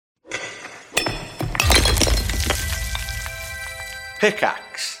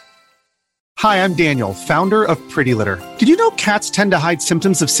Pickaxe. Hi, I'm Daniel, founder of Pretty Litter. Did you know cats tend to hide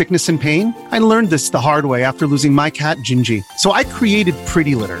symptoms of sickness and pain? I learned this the hard way after losing my cat, Gingy. So I created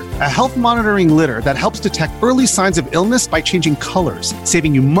Pretty Litter, a health monitoring litter that helps detect early signs of illness by changing colors,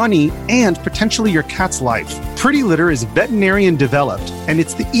 saving you money and potentially your cat's life. Pretty Litter is veterinarian developed, and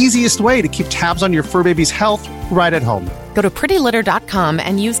it's the easiest way to keep tabs on your fur baby's health right at home. Go to prettylitter.com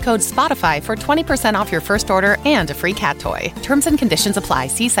and use code SPOTIFY for 20% off your first order and a free cat toy. Terms and conditions apply.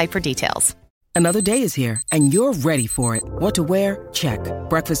 See site for details. Another day is here, and you're ready for it. What to wear? Check.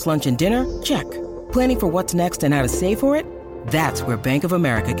 Breakfast, lunch, and dinner? Check. Planning for what's next and how to save for it? That's where Bank of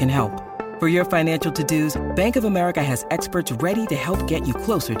America can help. For your financial to-dos, Bank of America has experts ready to help get you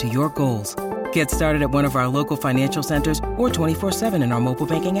closer to your goals. Get started at one of our local financial centers or 24/7 in our mobile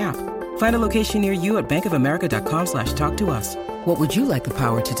banking app. Find a location near you at bankofamerica.com/talktous. What would you like the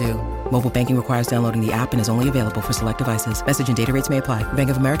power to do? Mobile banking requires downloading the app and is only available for select devices. Message and data rates may apply. Bank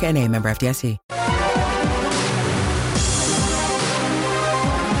of America N.A., member FDIC.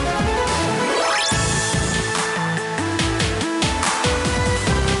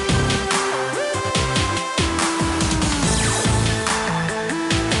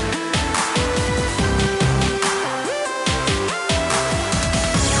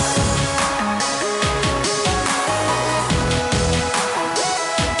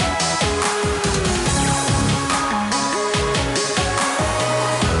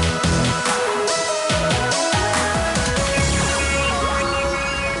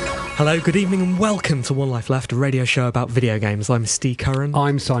 Hello, good evening and welcome to One Life Left, a radio show about video games. I'm Steve Curran.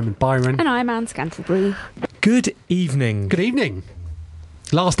 I'm Simon Byron. And I'm Anne Scantlebury. Good evening. Good evening.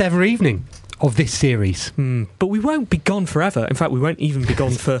 Last ever evening of this series. But we won't be gone forever. In fact, we won't even be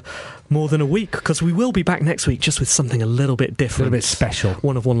gone for more than a week, because we will be back next week just with something a little bit different. A little bit special.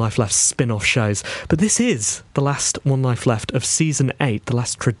 One of One Life Left's spin-off shows. But this is the last One Life Left of Season 8, the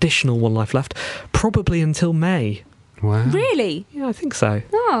last traditional One Life Left, probably until May. Wow. Really? Yeah, I think so.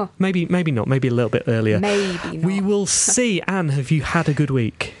 Oh. Maybe not. Maybe a little bit earlier. Maybe not. We will see. Anne, have you had a good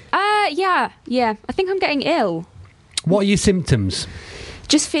week? Yeah. I think I'm getting ill. What are your symptoms?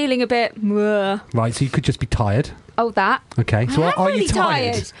 Just feeling a bit... Right, so you could just be tired. Oh, that? Okay, so I'm are really you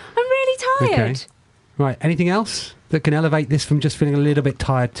tired? I'm really tired. Okay. Right, anything else that can elevate this from just feeling a little bit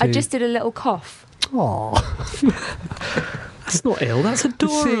tired to... I just did a little cough. Aww. That's not ill, that's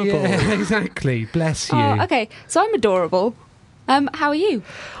adorable. Yeah, exactly, bless you. Oh, okay, so I'm adorable. How are you?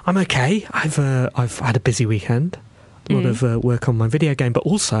 I'm okay. I've had a busy weekend. A lot of work on my video game, but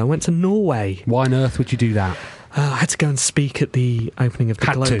also I went to Norway. Why on earth would you do that? I had to go and speak at the opening of the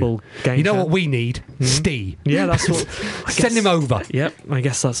Global Game You know Fair. what we need? Steve. Yeah, that's what... Send him over. Yep, I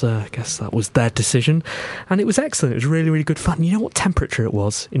guess that was their decision. And it was excellent. It was really, really good fun. You know what temperature it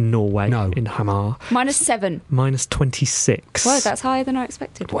was in Norway? No. In Hamar? -7. -26. Well, that's higher than I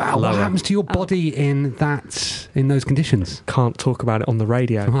expected. Wow, what happens to your body in those conditions? Can't talk about it on the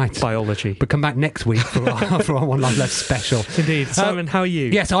radio. Right. Biology. But come back next week for our One Life Left special. Indeed. Simon, how are you?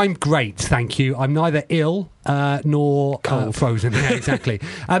 Yes, I'm great, thank you. I'm neither ill nor frozen. Yeah, exactly.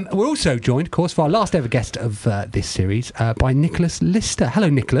 We're also joined, of course, for our last ever guest of this series by Nicholas Lister. Hello,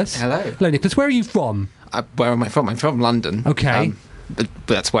 Nicholas. Hello. Hello, Nicholas. Where are you from? Where am I from? I'm from London. Okay. But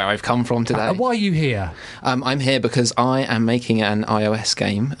that's where I've come from today. Why are you here? I'm here because I am making an iOS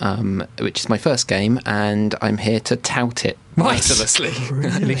game, which is my first game, and I'm here to tout it mercilessly.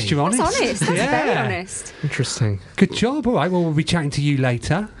 Really? At least you're honest. That's honest. That's very honest. Interesting. Good job. All right. Well, we'll be chatting to you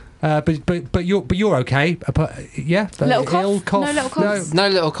later. But you're okay. Yeah. Little cough? Ill cough. No little coughs? No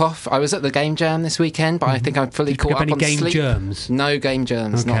little cough. I was at the Game Jam this weekend, but I think I'm fully caught up any on game sleep. germs? No game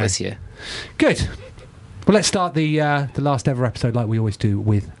germs, not Okay. this year. Good. Well, let's start the last ever episode like we always do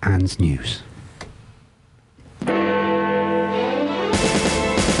with Anne's news.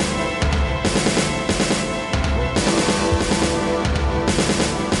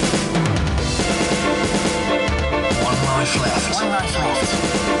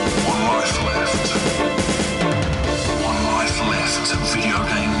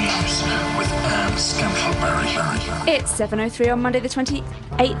 It's 7:03 on Monday the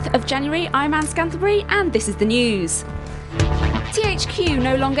 28th of January. I'm Anne Scantlebury and this is the news. THQ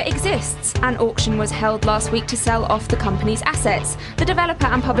no longer exists. An auction was held last week to sell off the company's assets. The developer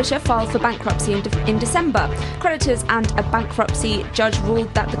and publisher filed for bankruptcy in December. Creditors and a bankruptcy judge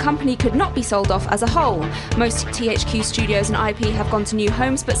ruled that the company could not be sold off as a whole. Most THQ studios and IP have gone to new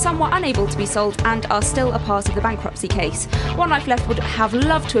homes, but some were unable to be sold and are still a part of the bankruptcy case. One Life Left would have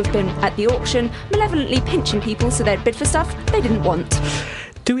loved to have been at the auction, malevolently pinching people so they'd bid for stuff they didn't want.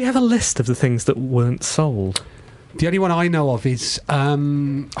 Do we have a list of the things that weren't sold? The only one I know of is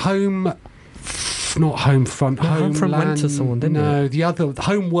Home not Homefront. Homefront went to someone, didn't it? No, the other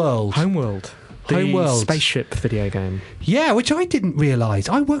Homeworld. Homeworld. The Homeworld. spaceship video game. Yeah, which I didn't realise.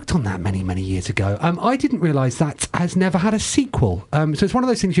 I worked on that many, many years ago. I didn't realise that has never had a sequel. So it's one of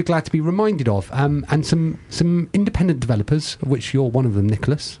those things you're glad to be reminded of. And some independent developers, of which you're one of them,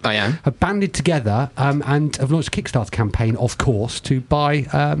 Nicholas. I am. Have banded together and have launched a Kickstarter campaign, of course, to buy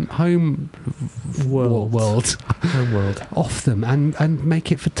Homeworld off them and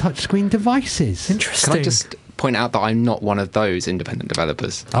make it for touchscreen devices. Interesting. Can I just point out that I'm not one of those independent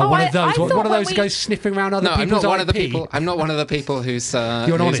developers? One of those. I One of thought those we- goes sniffing around other No, I'm people's not one of the IP. people. I'm not one of the people who's You're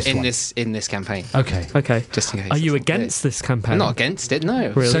an honest in one. this campaign. Okay. Okay. Just in case. Are you it's not against this campaign? I'm not against it.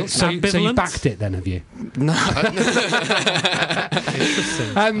 No. Really? So you Ambivalent? backed it then, have you? No.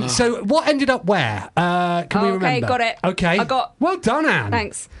 Interesting. So what ended up where? Can we remember? Okay, got it. Okay. I got- Well done, Anne.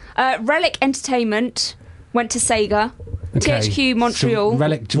 Thanks. Relic Entertainment went to Sega. Okay. THQ Montreal. So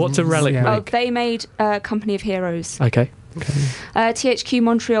Relic. What's a Relic Yeah. make? Oh, they made Company of Heroes. Okay. THQ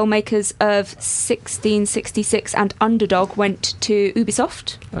Montreal, makers of 1666 and Underdog, went to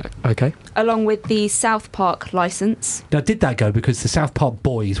Ubisoft, Okay. along with the South Park license. Now, did that go because the South Park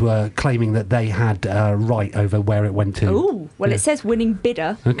boys were claiming that they had right over where it went to? Oh, well, Yeah. it says winning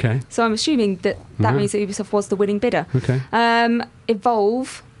bidder, Okay. so I'm assuming that Right. means that Ubisoft was the winning bidder. Okay.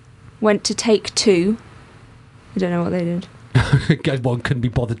 Evolve went to Take-Two. I don't know what they did. One couldn't be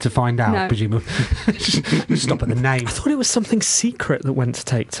bothered to find out, No. presumably. Stop at the name. I thought it was something secret that went to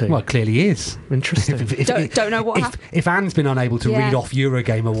Take-Two. Well, it clearly is. Interesting. Don't know what if, happened. if Anne's been unable to Yeah. read off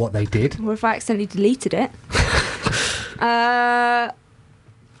Eurogamer what they did. Or if I accidentally deleted it.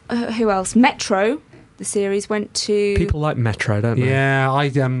 Who else? Metro, the series, went to... People like Metro, don't they? Yeah, I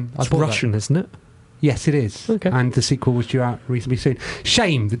It's bought that. Russian, isn't it? Yes, it is. Okay. And the sequel was due out reasonably soon.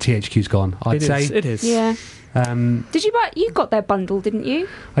 Shame that THQ's gone, I'd say. It is. Yeah. Um, Did you buy... You got their bundle, didn't you?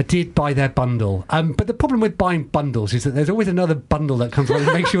 I did buy their bundle. But the problem with buying bundles is that there's always another bundle that comes along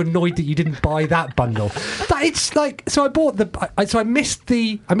that makes you annoyed that you didn't buy that bundle. But it's like... So I bought the... So I missed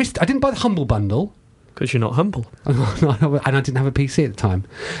the... I didn't buy the Humble bundle. Because you're not humble. And I didn't have a PC at the time.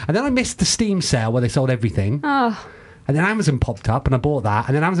 And then I missed the Steam sale where they sold everything. Oh, And then Amazon popped up and I bought that.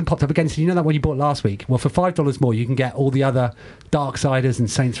 And then Amazon popped up again and said, you know that one you bought last week? Well, for $5 more, you can get all the other Darksiders and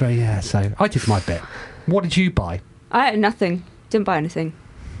Saints Row. Yeah, so I did my bit. What did you buy? I had nothing. Didn't buy anything.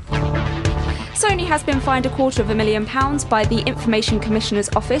 Sony has been fined £250,000 by the Information Commissioner's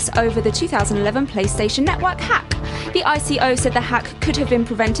Office over the 2011 PlayStation Network hack. The ICO said the hack could have been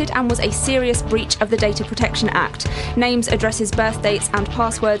prevented and was a serious breach of the Data Protection Act. Names, addresses, birth dates and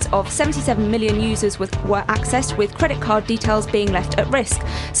passwords of 77 million users were accessed, with credit card details being left at risk.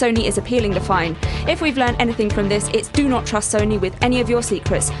 Sony is appealing the fine. If we've learned anything from this, it's do not trust Sony with any of your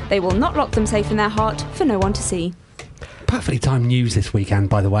secrets. They will not lock them safe in their heart for no one to see. Perfectly timed news this weekend,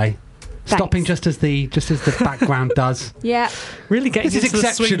 by the way. Thanks. Stopping just as the background does. Yeah. Really getting This is into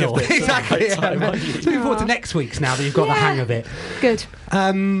the swing exceptional. of this. Exactly. Right time, aren't you? Looking forward to next week's now that you've got the Yeah. hang of it. Good.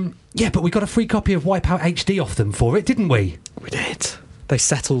 Yeah, but we got a free copy of Wipeout HD off them for it, didn't we? We did. They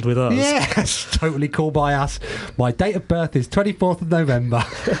settled with us. Yes, totally cool by us. My date of birth is 24th of November.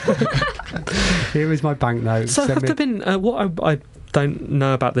 Here is my banknote. So Send have me- there been... what I don't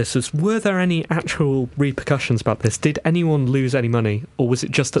know about this is, were there any actual repercussions about this? Did anyone lose any money? Or was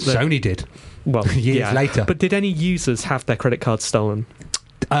it just that the... Sony did. Well, years yeah. later. But did any users have their credit cards stolen?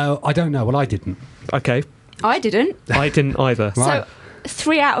 I don't know. Well, I didn't. Okay. I didn't. I didn't either. Right. So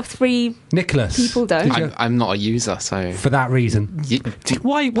 3 out of 3 Nicholas. people don't. Did you? I'm not a user, so. For that reason.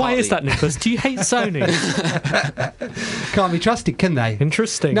 Why is Partly. that, Nicholas? Do you hate Sony? Can't be trusted, can they?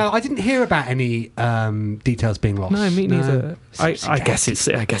 Interesting. No, I didn't hear about any details being lost. No, me neither. I Suggest-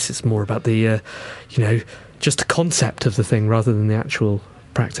 guess it's more about the, just the concept of the thing rather than the actual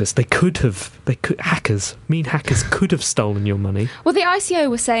practice. Mean hackers could have stolen your money. Well, the ICO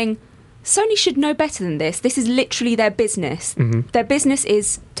was saying Sony should know better than this. This is literally their business. Their business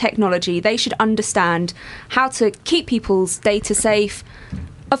is technology. They should understand how to keep people's data safe.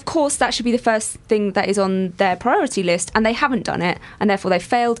 Of course, that should be the first thing that is on their priority list, and they haven't done it, and therefore they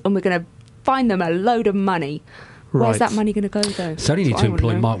failed, and we're going to fine them a load of money. Where's Right. that money going to go, though? Sony need That's to what I employ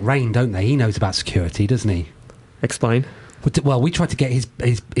wanna know. Mark Rain, don't they? He knows about security, doesn't he? Explain. Well, we tried to get his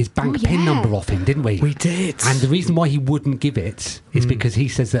bank Oh, PIN yeah. number off him, didn't we? We did. And the reason why he wouldn't give it is because he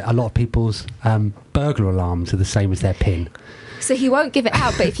says that a lot of people's burglar alarms are the same as their PIN. So he won't give it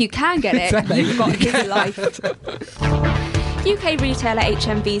out, but if you can get it, Exactly. you've got his life. UK retailer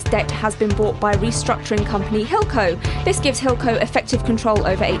HMV's debt has been bought by restructuring company Hilco. This gives Hilco effective control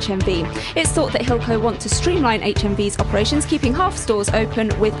over HMV. It's thought that Hilco want to streamline HMV's operations, keeping half stores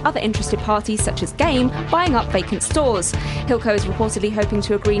open, with other interested parties such as Game buying up vacant stores. Hilco is reportedly hoping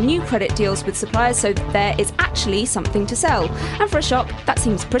to agree new credit deals with suppliers so that there is actually something to sell. And for a shop, that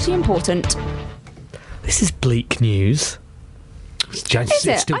seems pretty important. This is bleak news. Is it? I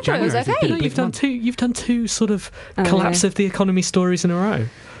thought it was okay. No, you've done two sort of collapse of the economy stories in a row.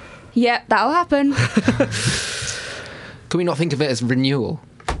 Yep, that'll happen. Can we not think of it as renewal?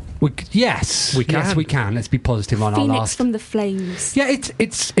 Yes, we can. Let's be positive on Phoenix our last. from the flames. Yeah,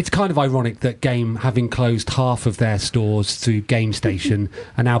 it's kind of ironic that Game, having closed half of their stores through Game Station,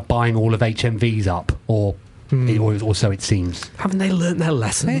 are now buying all of HMV's up, or so it seems. Haven't they learnt their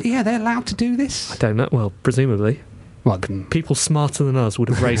lesson? They're allowed to do this. I don't know. Well, presumably. Well, people smarter than us would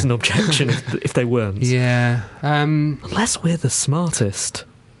have raised an objection if they weren't. Yeah. Unless we're the smartest.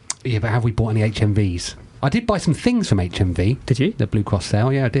 Yeah, but have we bought any HMVs? I did buy some things from HMV. Did you? The Blue Cross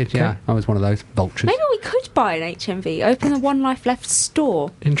sale, yeah, I did, yeah. I was one of those vultures. Maybe we could buy an HMV, open a One Life Left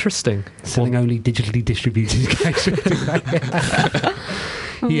store. Interesting. Selling only digitally distributed games.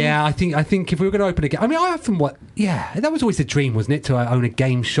 Yeah, I think if we were going to open a game... I mean, I often... that was always the dream, wasn't it? To own a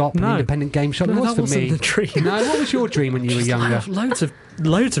game shop, an independent game shop. No, it was that for wasn't me. the dream. No, what was your dream when you were younger? I have loads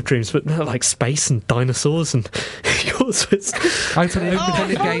of dreams, but like space and dinosaurs, and yours was... Open an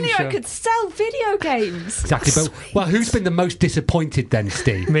independent if game only shop. I could sell video games. Exactly. But, well, who's been the most disappointed then,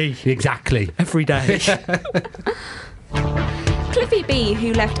 Steve? Me. Exactly. Every day. Cliffy B,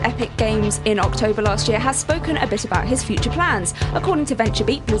 who left Epic Games in October last year, has spoken a bit about his future plans. According to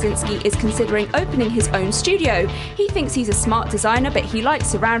VentureBeat, Blazinski is considering opening his own studio. He thinks he's a smart designer, but he likes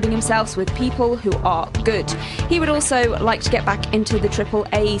surrounding himself with people who are good. He would also like to get back into the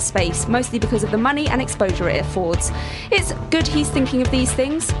AAA space, mostly because of the money and exposure it affords. It's good he's thinking of these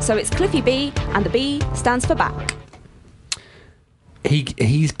things, so it's Cliffy B, and the B stands for back.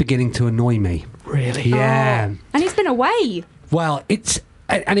 He's beginning to annoy me. Really? Yeah. Oh, and he's been away. Well, it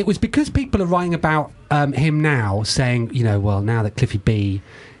was because people are writing about him now, saying, now that Cliffy B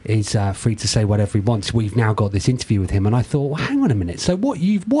is free to say whatever he wants, we've now got this interview with him. And I thought, well, hang on a minute. So what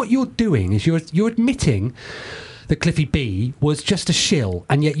you're doing is you're admitting that Cliffy B was just a shill,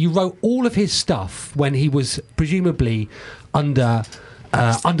 and yet you wrote all of his stuff when he was presumably under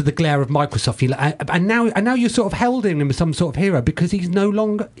the glare of Microsoft, and now you're sort of heralding him as some sort of hero because he's no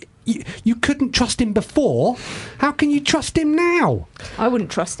longer. You couldn't trust him before. How can you trust him now? I wouldn't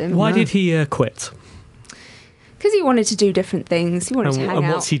trust him. Why did he quit? Because he wanted to do different things. He wanted to hang out.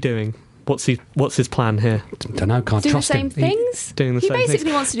 And what's he doing? What's his plan here? Don't know. Can't trust him. Do the same things. Doing the same things. He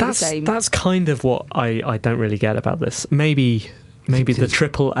basically wants to do the same. That's kind of what I don't really get about this. Maybe the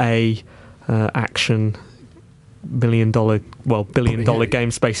AAA action billion dollar game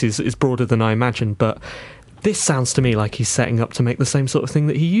space is broader than I imagined, but this sounds to me like he's setting up to make the same sort of thing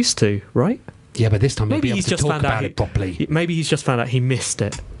that he used to, right? Yeah, but this time maybe he'll be able to talk about it properly. Maybe he's just found out he missed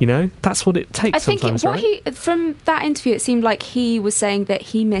it. That's what it takes. I think sometimes, from that interview, it seemed like he was saying that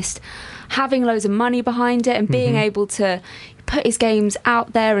he missed having loads of money behind it and being able to put his games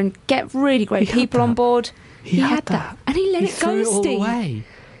out there and get really great people on board. He had that, and he let it go. Steve,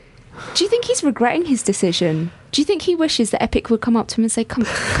 do you think he's regretting his decision? Do you think he wishes that Epic would come up to him and say, come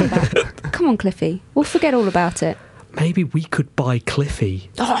back. Come on, Cliffy. We'll forget all about it. Maybe we could buy Cliffy.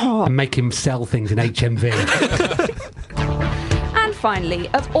 And make him sell things in HMV. And finally,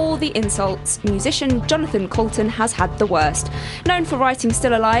 of all the insults, musician Jonathan Coulton has had the worst. Known for writing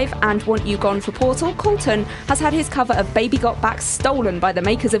Still Alive and Want You Gone for Portal, Coulton has had his cover of Baby Got Back stolen by the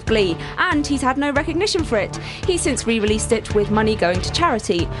makers of Glee, and he's had no recognition for it. He's since re-released it with money going to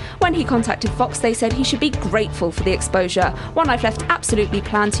charity. When he contacted Fox, they said he should be grateful for the exposure. One Life Left absolutely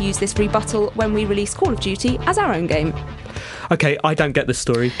planned to use this rebuttal when we release Call of Duty as our own game. Okay, I don't get this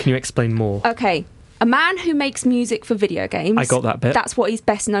story. Can you explain more? Okay. A man who makes music for video games. I got that bit. That's what he's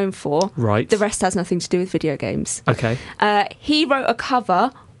best known for. Right. The rest has nothing to do with video games. Okay. He wrote a cover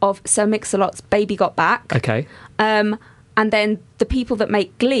of Sir Mix-a-Lot's Baby Got Back. Okay. And then the people that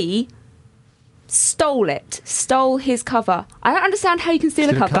make Glee stole his cover. I don't understand how you can steal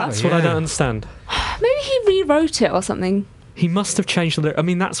a cover. That's what I don't understand. Maybe he rewrote it or something. He must have changed the lyrics. I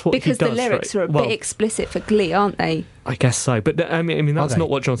mean, that's what because he does. Because the lyrics right? are a bit explicit for Glee, aren't they? I guess so. But I mean, that's not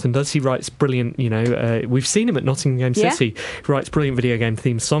what Jonathan does. He writes brilliant, we've seen him at Nottingham City. He writes brilliant video game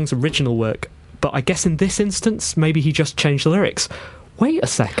theme songs, original work. But I guess in this instance, maybe he just changed the lyrics. Wait a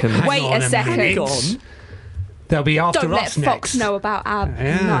second. Hang on. They'll be after Don't us let next. Fox know about our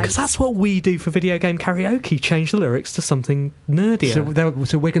because that's what we do for video game karaoke. Change the lyrics to something nerdier.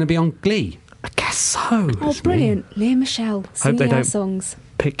 So we're going to be on Glee. I guess so. Oh, brilliant. Leah Michelle singing they our don't- songs.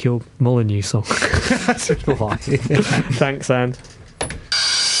 Pick your Molyneux song. Why? Thanks, Anne.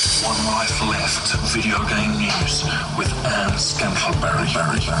 One Life Left video game news with Anne Scantlebury.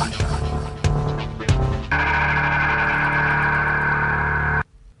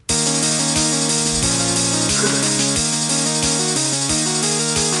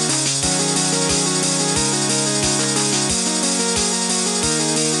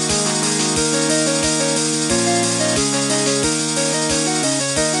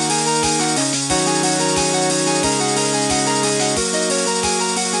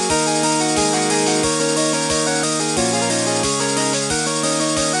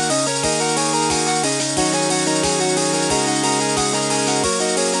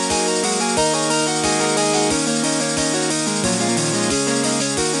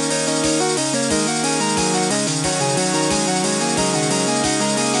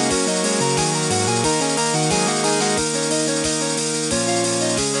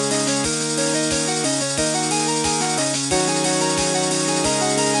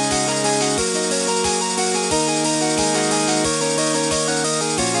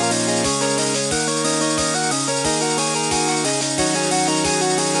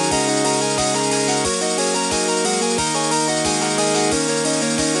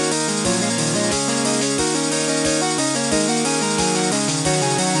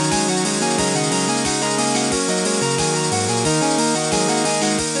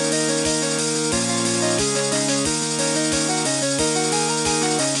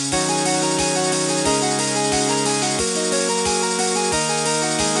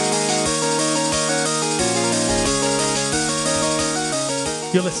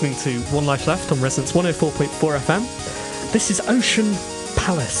 You're listening to One Life Left on Resonance 104.4 FM. This is Ocean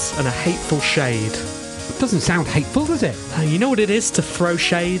Palace and a Hateful Shade. Doesn't sound hateful, does it? You know what it is to throw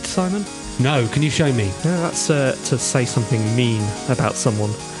shade, Simon? No, can you show me? No, that's to say something mean about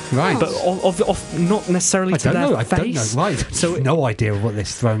someone. Right. But not necessarily to their face. I don't know. Right. So no idea what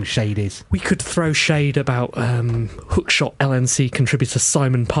this throwing shade is. we could throw shade about Hookshot LNC contributor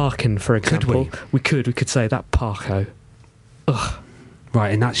Simon Parkin, for example. we? We could say that Parko. Ugh.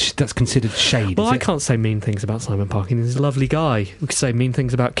 Right, and that's considered shade. Well, is I it? can't say mean things about Simon Parkin. He's a lovely guy. We could say mean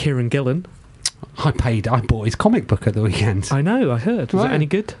things about Kieran Gillen. I bought his comic book at the weekend. I know, I heard. Was Right. it any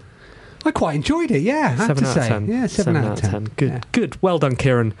good? I quite enjoyed it, yeah, I have 7 to out of say. 10. Yeah, 7 out of 10. Good, Yeah. good. Well done,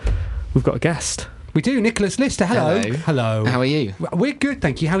 Kieran. We've got a guest. We do. Nicholas Lister, hello. Hello. How are you? We're good,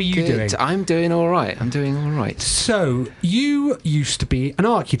 thank you. How are you doing? I'm doing all right. So, you used to be an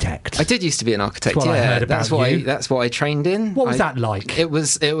architect. I did used to be an architect. That's what I yeah, heard about you. That's what I trained in. What was that like? It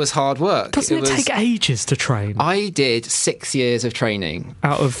was hard work. Doesn't it take ages to train? I did 6 years of training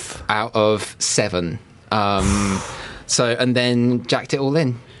Out of 7. So and then jacked it all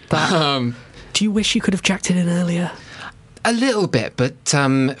in. Do you wish you could have jacked it in earlier? A little bit, but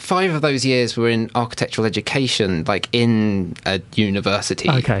 5 of those years were in architectural education, like in a university,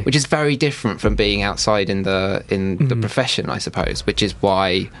 Okay. which is very different from being outside in the profession, I suppose. Which is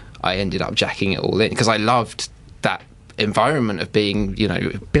why I ended up jacking it all in, because I loved that environment of being,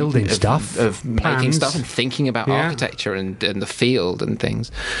 Building of, stuff, of making plans. stuff and thinking about Yeah. architecture and the field and things.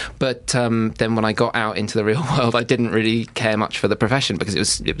 But then when I got out into the real world, I didn't really care much for the profession because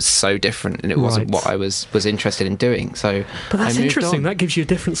it was so different and it wasn't Right. what I was interested in doing. So, But that's I moved interesting. on. That gives you a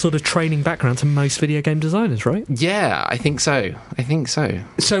different sort of training background to most video game designers, right? Yeah, I think so.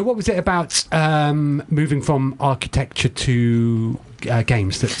 So, what was it about moving from architecture to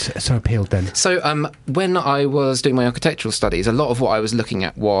games that so appealed then? So when I was doing my architectural studies, a lot of what I was looking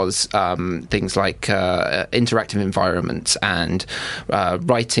at was things like interactive environments and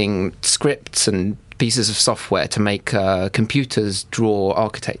writing scripts and pieces of software to make computers draw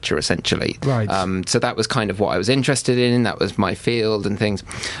architecture, essentially. Right. So that was kind of what I was interested in. That was my field and things.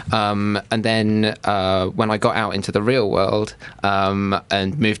 And then when I got out into the real world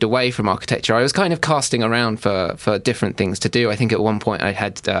and moved away from architecture, I was kind of casting around for different things to do. I think at one point I'd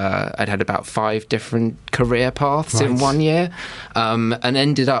had about 5 different career paths in Right. 1 year, and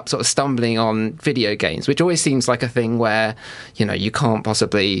ended up sort of stumbling on video games, which always seems like a thing where you can't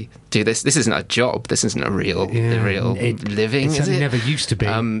possibly do this. This isn't a job. This isn't a real living. It is certainly it? never used to be.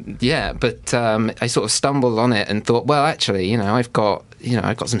 But I sort of stumbled on it and thought, well, actually, I've got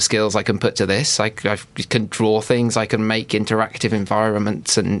some skills I can put to this. I can draw things. I can make interactive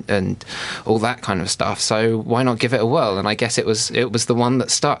environments and all that kind of stuff. So why not give it a whirl? And I guess it was the one that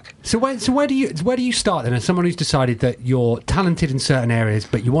stuck. So where do you start then? As someone who's decided that you're talented in certain areas,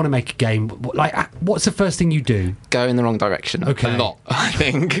 but you want to make a game, what's the first thing you do? Go in the wrong direction. Okay. A lot, I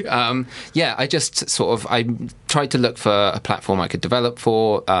think. I just sort of I tried to look for a platform I could develop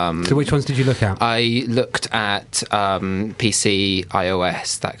for. So which ones did you look at? I looked at PC,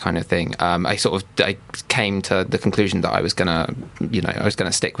 iOS, that kind of thing. I came to the conclusion that I was gonna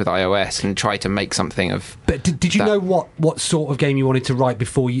stick with iOS and try to make something of. But did you know what sort of game you wanted to write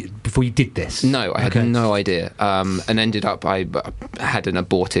before you did this? No, I had no idea, and ended up I had an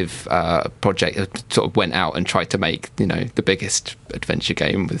abortive project. Sort of went out and tried to make the biggest adventure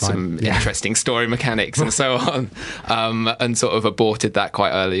game with some interesting story mechanics and so on, and sort of aborted that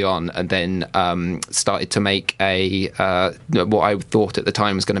quite early on, and then started to make what I thought at the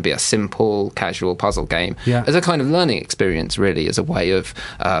time was going to be a simple, casual puzzle game as a kind of learning experience, really, as a way of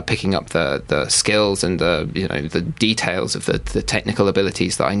picking up the skills and the details of the technical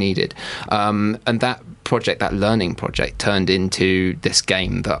abilities that I needed, and that learning project turned into this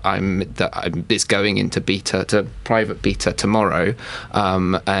game that is going into private beta tomorrow,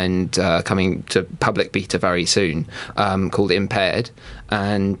 and coming to public beta very soon, called Impaired.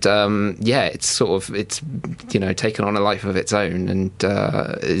 And it's taken on a life of its own, and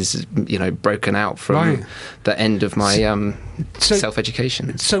is broken out from the end of my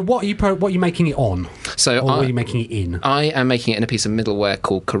self-education. So what are you making it on? What are you making it in? I am making it in a piece of middleware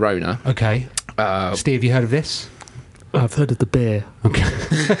called Corona. Okay. Steve, have you heard of this? I've heard of the beer. Okay.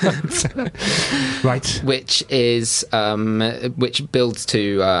 Right. Which builds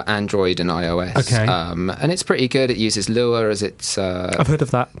to Android and iOS. Okay. And it's pretty good. It uses Lua as its. I've heard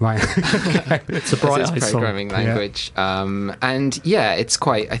of that. Right. It's a bright eye programming language. And it's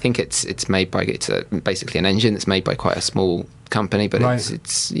quite. I think it's made by. It's basically an engine that's made by quite a small company, but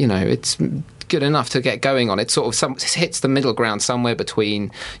it's good enough to get going on. It sort of hits the middle ground somewhere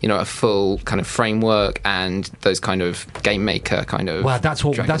between a full kind of framework and those kind of game maker kind of. Well, that's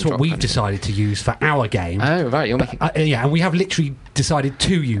what we've decided to use for our game. Oh right, you're making. And we have literally decided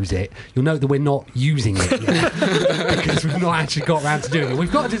to use it. You'll note that we're not using it yet because we've not actually got around to doing it. We've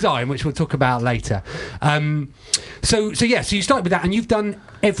got a design which we'll talk about later. So you started with that, and you've done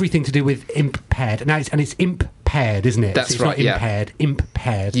everything to do with Impaired, and it's Impaired, isn't it? That's it's right. Not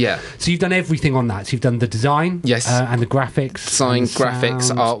Impaired. Yeah. So you've done everything on that. So you've done the design, yes, and the graphics,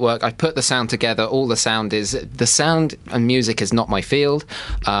 graphics, artwork. I put the sound together. All the sound and music is not my field,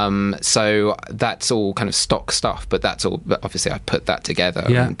 so that's all kind of stock stuff. But that's all. But obviously, I put that together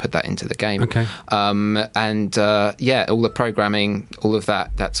and put that into the game. Okay. All the programming, all of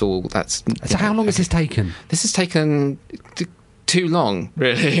that. That's all. So how long has this taken? This has taken too long,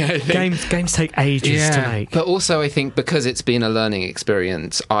 really. I think. Games take ages to make. But also, I think because it's been a learning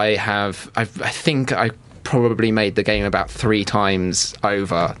experience, I think I probably made the game about 3 times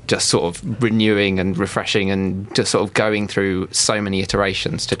over, just sort of renewing and refreshing and just sort of going through so many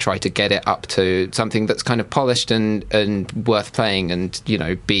iterations to try to get it up to something that's kind of polished and worth playing, and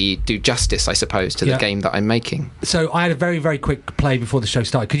do justice, I suppose, to the game that I'm making. So I had a very, very quick play before the show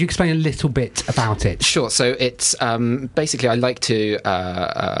started. Could you explain a little bit about it? Sure. So it's basically, I like to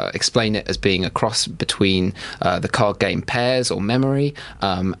explain it as being a cross between the card game Pairs or Memory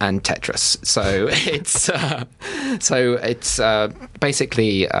and Tetris. So it's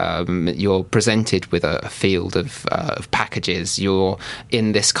basically you're presented with a field of packages. You're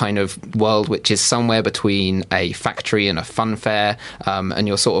in this kind of world which is somewhere between a factory and a fun fair, and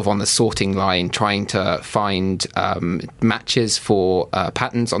you're sort of on the sorting line trying to find matches for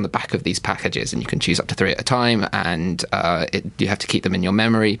patterns on the back of these packages, and you can choose up to 3 at a time, and you have to keep them in your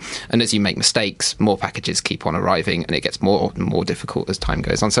memory. And as you make mistakes, more packages keep on arriving, and it gets more and more difficult as time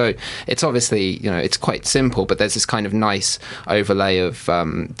goes on. So it's obviously it's quite simple, but there's this kind of nice overlay of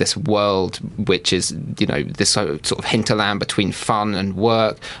this world which is this sort of hinterland between fun and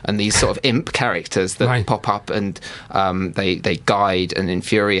work, and these sort of imp characters that pop up, and they guide and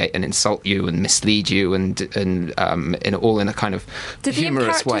infuriate and insult you and mislead you, and all in a kind of humorous way. Do the imp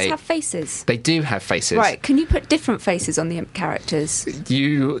characters have faces? They do have faces. Right. Can you put different faces on the imp characters?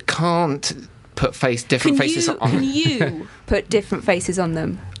 You can't put different faces on. Can you put different faces on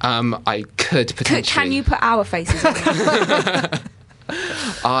them? I could potentially. Can you put our faces on them?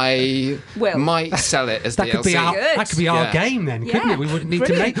 I might sell it as DLC. That could be our game then, couldn't it? We wouldn't need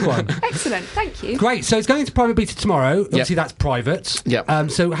to make one. Excellent, thank you. Great, so it's going into private beta tomorrow. Obviously, that's private.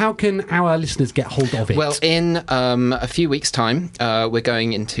 Yep. So how can our listeners get hold of it? Well, in a few weeks' time, we're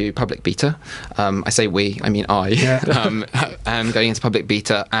going into public beta. I say we, I mean I. Yeah. I'm going into public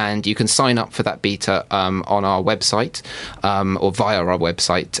beta, and you can sign up for that beta on our website, or via our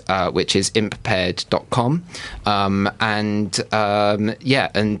website, which is impaired.com. And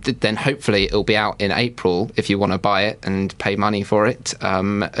then hopefully it'll be out in April if you want to buy it and pay money for it.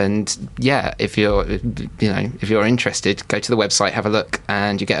 If you're interested, go to the website, have a look,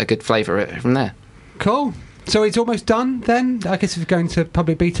 and you get a good flavour of it from there. Cool. So it's almost done then? I guess if it's going to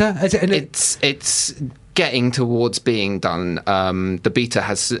public beta? Is it? It's getting towards being done. The beta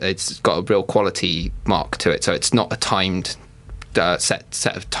it's got a real quality mark to it, so it's not a timed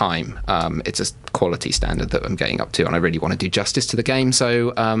set of time. It's a quality standard that I'm getting up to, and I really want to do justice to the game.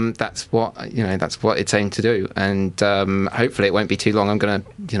 So that's what it's aimed to do, and hopefully it won't be too long. I'm going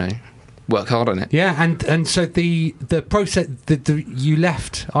to work hard on it. Yeah, and so the process you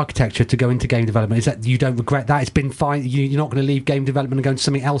left architecture to go into game development, is that you don't regret that? It's been fine. You're not going to leave game development and go into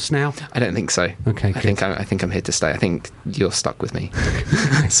something else now? I don't think so. Okay, good. I think I'm here to stay. I think you're stuck with me.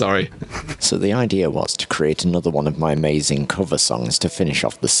 Sorry. So the idea was to create another one of my amazing cover songs to finish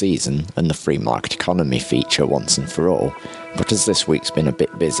off the season and the free market economy feature once and for all. But as this week's been a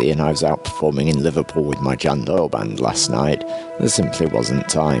bit busy and I was out performing in Liverpool with my Jan Doyle band last night, there simply wasn't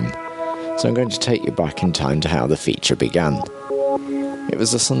time. So I'm going to take you back in time to how the feature began. It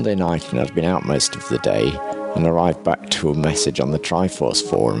was a Sunday night and I'd been out most of the day and arrived back to a message on the Triforce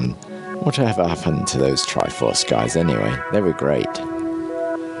forum. Whatever happened to those Triforce guys anyway? They were great.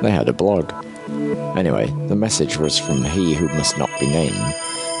 They had a blog. Anyway, the message was from he who must not be named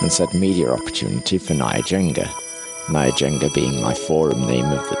and said media opportunity for Niajenga. Niajenga being my forum name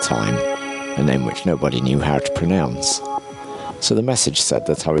of the time, a name which nobody knew how to pronounce. So the message said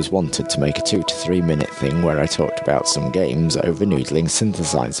that I was wanted to make a 2 to 3 minute thing where I talked about some games over noodling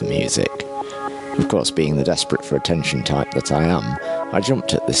synthesizer music. Of course, being the desperate for attention type that I am, I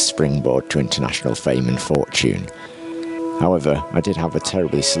jumped at this springboard to international fame and fortune. However, I did have a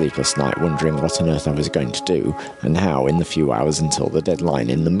terribly sleepless night wondering what on earth I was going to do and how in the few hours until the deadline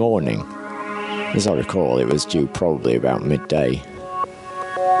in the morning. As I recall, it was due probably about midday.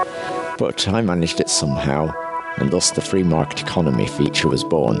 But I managed it somehow, and thus the free market economy feature was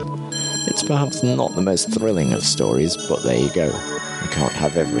born. It's perhaps not the most thrilling of stories, but there you go. You can't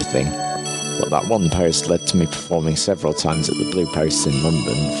have everything. But that one post led to me performing several times at the Blue Posts in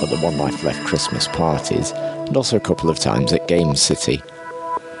London for the One Life Left Christmas parties, and also a couple of times at Game City.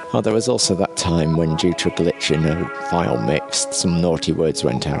 Oh, there was also that time when, due to a glitch in a file mix, some naughty words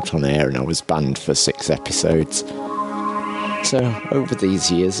went out on air and I was banned for 6 episodes. So, over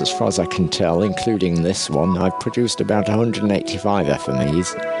these years, as far as I can tell, including this one, I've produced about 185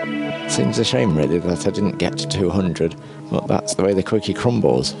 FMEs. Seems a shame, really, that I didn't get to 200, but that's the way the cookie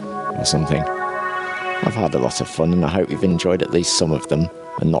crumbles, or something. I've had a lot of fun, and I hope you've enjoyed at least some of them,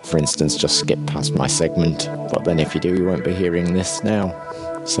 and not, for instance, just skip past my segment, but then if you do, you won't be hearing this now.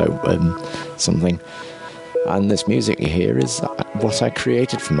 So, something. And this music you hear is what I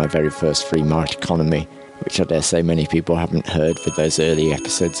created for my very first free market economy, which I dare say many people haven't heard with those early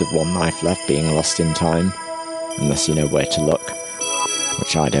episodes of One Life Left being lost in time, unless you know where to look,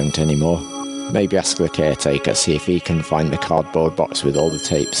 which I don't anymore. Maybe ask the caretaker, see if he can find the cardboard box with all the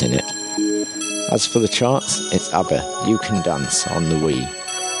tapes in it. As for the charts, it's ABBA, You Can Dance on the Wii,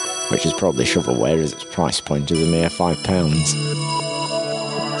 which is probably shovelware as its price point is a mere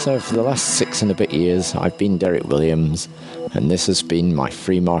 £5. So for the last 6 and a bit years, I've been Derek Williams, and this has been my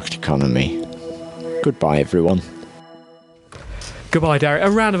free market economy. Goodbye, everyone. Goodbye, Derek.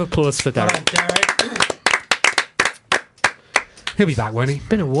 A round of applause for Derek. Right, Derek. He'll be back, won't he?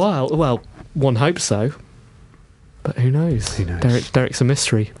 Been a while. Well, one hopes so. But who knows? Who knows? Derek's a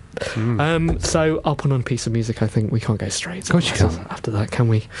mystery. So I'll put on a piece of music, I think. We can't go straight. Of course you can't. After that, can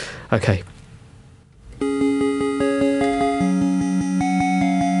we? Okay.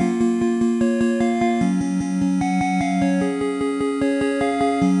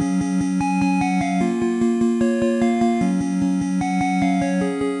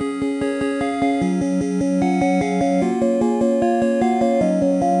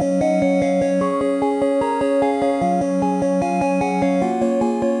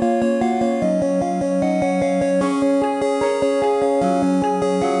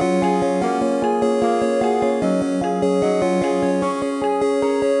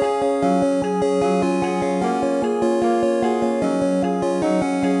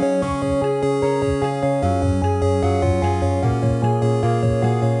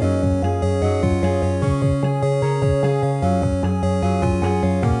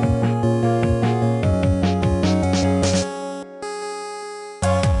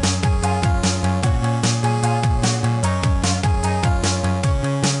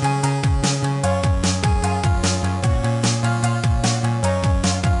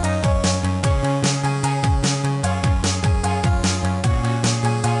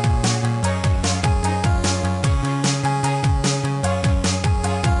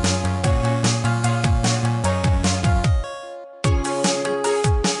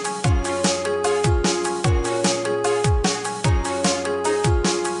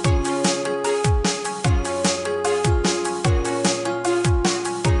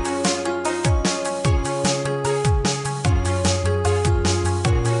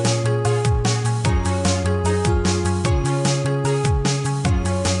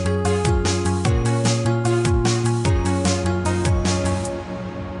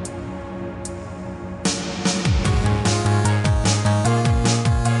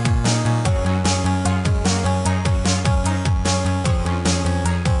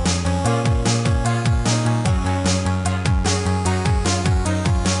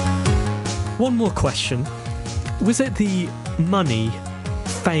 more question. Was it the money,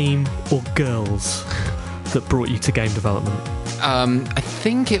 fame, or girls that brought you to game development? I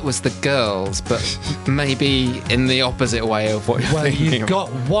think it was the girls, but maybe in the opposite way of what you're Well, thinking. you've got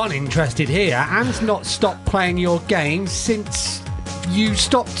one interested here. Anne's not stopped playing your game since you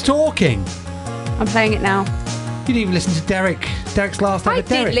stopped talking. I'm playing it now. You didn't even listen to Derek's last ever I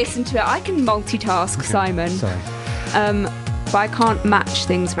Derek. did listen to it. I can multitask, Simon. Sorry. But I can't match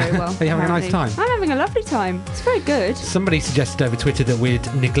things very well. Are you having a nice apparently. time? I'm having a lovely time. It's very good. Somebody suggested over Twitter that we'd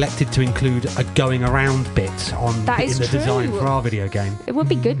neglected to include a going around bit in That is the true. design for our video game. It would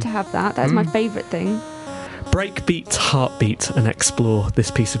be good to have that. That's my favourite thing. Breakbeat, heartbeat, and explore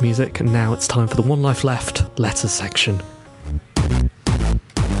this piece of music. And now it's time for the One Life Left letters section.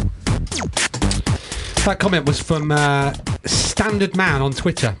 That comment was from Standard Man on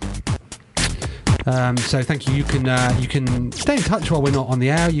Twitter. So thank you. You can stay in touch while we're not on the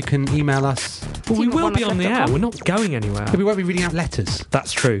air. You can email us. Well, we Team at will be on the air. onelifeleft.com. We're not going anywhere. We won't be reading out letters.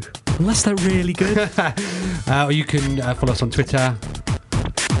 That's true. Unless they're really good. Or you can follow us on Twitter.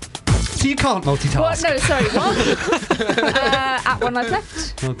 So you can't multitask. What? No, sorry. What? At One Life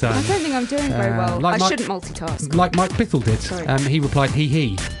Left. Well done. I don't think I'm doing very well. like I Mike- shouldn't multitask. Like Mike Bithell did. Sorry. He replied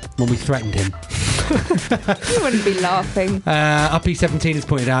he when we threatened him. You wouldn't be laughing. Uppy17 has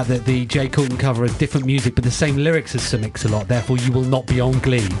pointed out that the Jay Coulton cover has different music but the same lyrics as Sir Mix-a-Lot, therefore you will not be on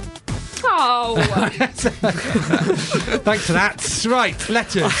Glee. Oh. Thanks for that. Right,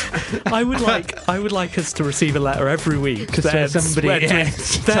 letters. I would like us to receive a letter every week. So somebody-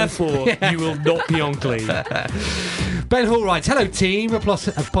 Therefore, you will not be on Glee. Ben Hall writes, hello team,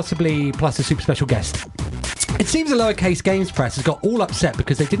 possibly plus a super special guest. It seems the lowercase games press has got all upset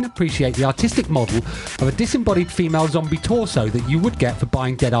because they didn't appreciate the artistic model of a disembodied female zombie torso that you would get for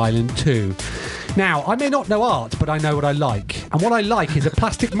buying Dead Island 2. Now, I may not know art, but I know what I like. And what I like is a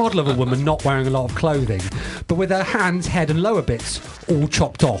plastic model of a woman not wearing a lot of clothing, but with her hands, head and lower bits all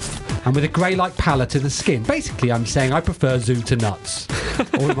chopped off, and with a grey-like pallor to the skin. Basically, I'm saying I prefer Zoo to nuts.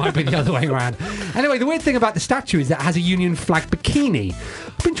 Or it might be the other way around. Anyway, the weird thing about the statue is that it has a Union flag bikini.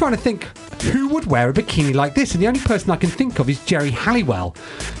 I've been trying to think, who would wear a bikini like this? And the only person I can think of is Jerry Halliwell.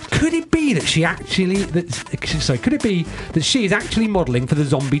 Could it be that she is actually modelling for the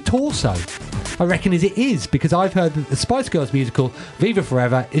zombie torso? I reckon it is, because I've heard that the Spice Girls musical Viva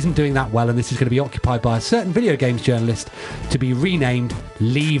Forever isn't doing that well, and this is going to be occupied by a certain video games journalist to be renamed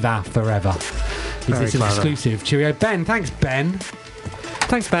Leava Forever. Is this an exclusive? Cheerio, Ben. Thanks, Ben.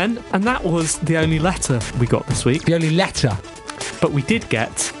 Thanks, Ben. And that was the only letter we got this week. The only letter. But we did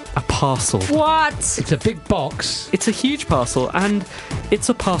get a parcel. What? It's a big box. It's a huge parcel, and it's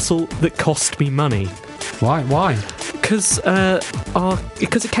a parcel that cost me money. Why? Because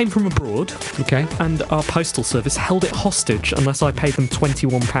it came from abroad. Okay. And our postal service held it hostage unless I paid them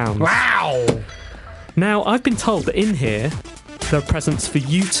 £21. Wow! Now, I've been told that in here there are presents for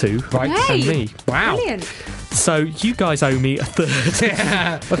you two and me. Wow. Brilliant. So you guys owe me a third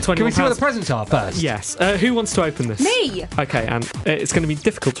of £21. Can we see what the presents are first? Yes. Who wants to open this? Me. Okay, and it's going to be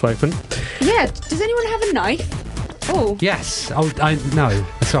difficult to open. Yeah. Does anyone have a knife? Oh. Yes. Oh, no.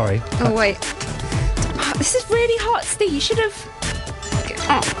 Sorry. Oh wait. This is really hot, Steve. You should have.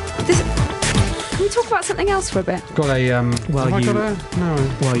 Can we talk about something else for a bit? Got a. No.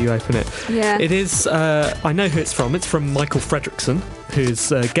 While you open it. Yeah. It is. I know who it's from. It's from Michael Fredrickson,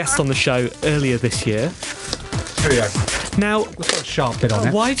 who's a guest on the show earlier this year. Here we go. Now, Let's got a sharp bit on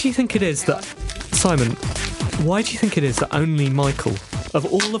it. why do you think it is that, Simon? Why do you think it is that only Michael, of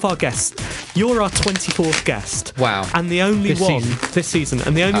all of our guests, you're our 24th guest? Wow. And the only This one season. this season,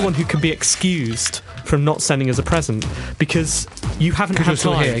 and the only one who can be excused from not sending us a present because you haven't had you're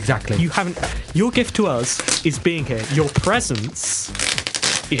still time. here, exactly. You haven't. Your gift to us is being here. Your presence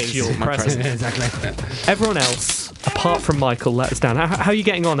is your my present. Exactly. Everyone else, apart from Michael, let us down. How are you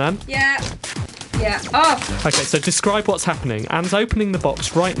getting on, Anne? Yeah. Yeah. Oh. Okay, so describe what's happening. Anne's opening the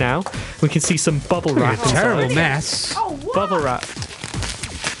box right now. We can see some bubble wrap. A terrible inside. mess. Oh. What? Bubble wrap.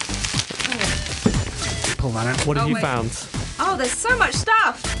 Pull that out. What have you wait. found? Oh, there's so much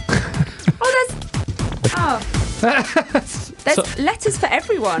stuff. There's letters for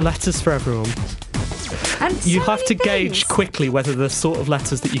everyone. Letters for everyone. And You so have many to gauge things. quickly whether they're the sort of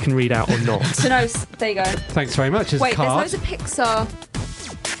letters that you can read out or not. So no, there you go. Thanks very much. As Wait, a card. there's loads of Pixar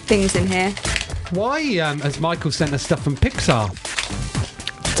things in here. Why has Michael sent us stuff from Pixar?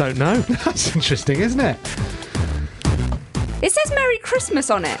 Don't know. That's interesting, isn't it? It says Merry Christmas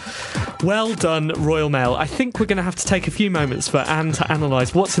on it. Well done, Royal Mail. I think we're going to have to take a few moments for Anne to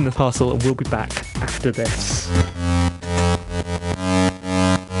analyse what's in the parcel, and we'll be back after this.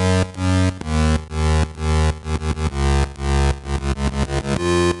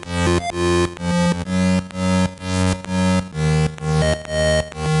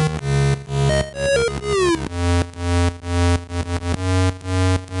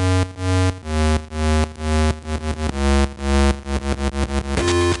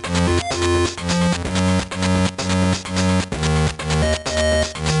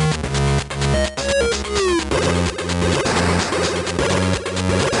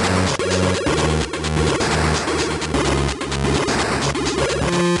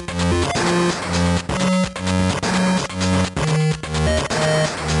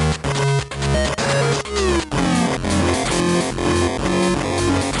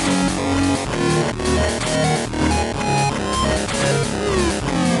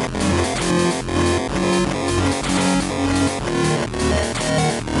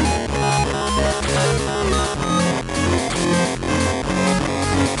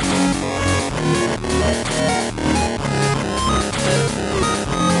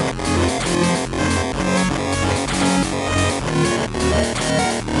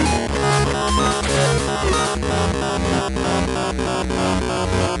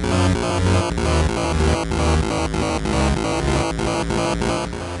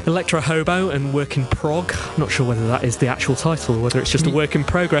 Electro Hobo and Work in Prog. I'm not sure whether that is the actual title or whether it's just a work in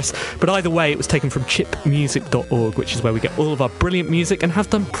progress, but either way, it was taken from chipmusic.org, which is where we get all of our brilliant music and have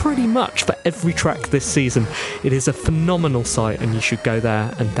done pretty much for every track this season. It is a phenomenal site, and you should go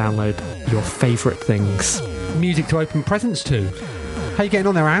there and download your favourite things. Music to open presents to. How you getting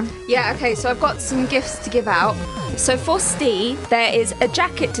on there, Anne? Yeah, okay, so I've got some gifts to give out. So for Steve, there is a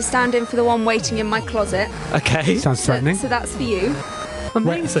jacket to stand in for the one waiting in my closet. Okay. Sounds threatening. So that's for you.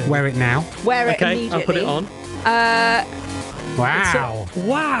 Amazing. Wear it now. Wear it Okay, immediately. I'll put it on. Wow.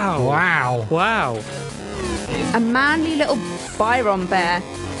 Wow. Wow. Wow. A manly little Byron bear.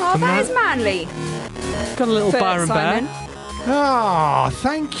 Oh, that is manly. Got a little For Byron Simon. Bear. Oh,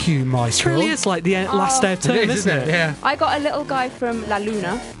 thank you, Michael. It really is like the last day of term, isn't it? Yeah. I got a little guy from La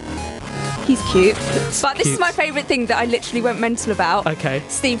Luna. He's cute. But this is cute. my favourite thing that I literally went mental about. Okay.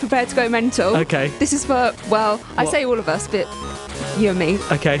 Steve, prepare to go mental. Okay. This is for, well, I say all of us, but you and me.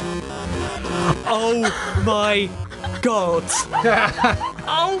 Okay. Oh my god.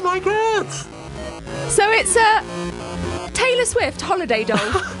 Oh my god. So it's a Taylor Swift holiday doll.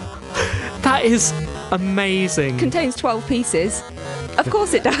 That is amazing. Contains 12 pieces. Of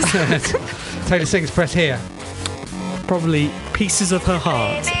course it does. Taylor sings, press here. Probably pieces of her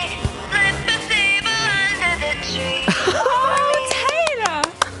heart. Oh, Taylor!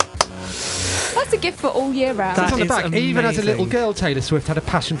 That's a gift for all year round. That It's on the is back. Even as a little amazing. girl, Taylor Swift had a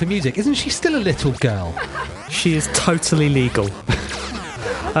passion for music. Isn't she still a little girl? She is totally legal.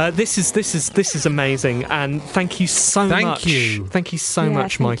 This is amazing, and thank you so much. Thank you. Thank you so Yeah,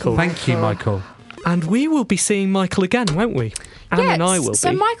 much, thank Michael. you. Thank you, Michael. And we will be seeing Michael again, won't we? Anne and I will so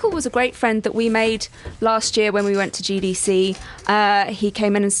be. Michael was a great friend that we made last year when we went to GDC. He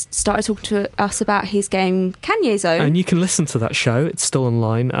came in and started talking to us about his game Kanye Zone. And you can listen to that show. It's still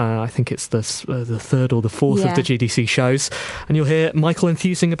online. I think it's the third or the fourth of the GDC shows. And you'll hear Michael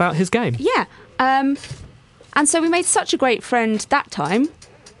enthusing about his game. Yeah. And so we made such a great friend that time.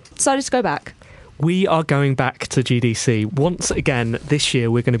 Decided to go back. We are going back to GDC. Once again, this year,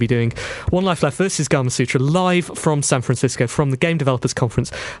 we're going to be doing One Life Left versus Gama Sutra live from San Francisco, from the Game Developers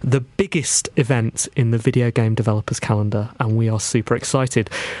Conference, the biggest event in the video game developers calendar, and we are super excited.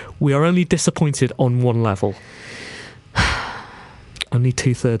 We are only disappointed on one level. Only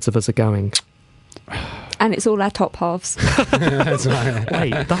 2/3 of us are going. And it's all our top halves. That's right.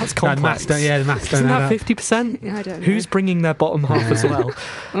 Wait, that's complex. The maths don't Isn't add that up. 50%? I don't know. Who's bringing their bottom half as well?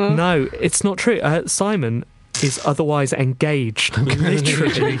 No, it's not true. Simon is otherwise engaged.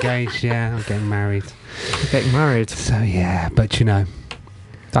 Literally engaged, yeah. I'm getting married. getting married. So, yeah, but you know,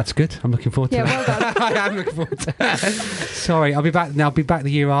 that's good. I'm looking forward to Yeah, that. well done. I am looking forward to it. Sorry, I'll be back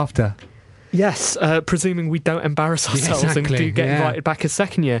the year after. Yes, presuming we don't embarrass ourselves exactly, and do get yeah. invited back a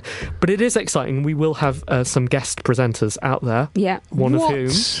second year. But it is exciting. We will have some guest presenters out there. Yeah. One What?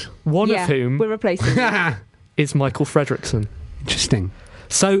 of whom we're replacing you. is Michael Fredrickson. Interesting.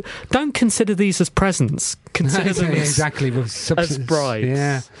 So don't consider these as presents. Consider them as, exactly. With as brides.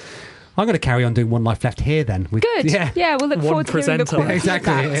 Yeah. I'm going to carry on doing One Life Left here then. Good. Yeah. We'll look One forward to hearing the presenter. quality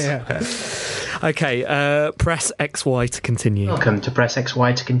Exactly. of that. Yeah. Okay, press XY to continue. Welcome to Press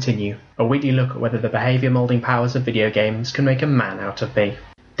XY to continue, a weekly look at whether the behaviour moulding powers of video games can make a man out of me.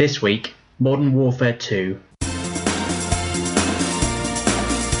 This week, Modern Warfare 2.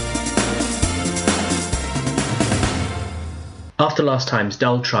 After last time's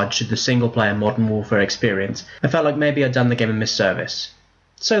dull trudge to the single-player Modern Warfare experience, I felt like maybe I'd done the game a misservice.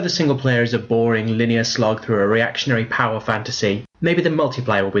 So the single player is a boring, linear slog through a reactionary power fantasy. Maybe the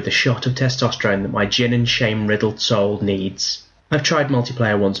multiplayer will be the shot of testosterone that my gin and shame-riddled soul needs. I've tried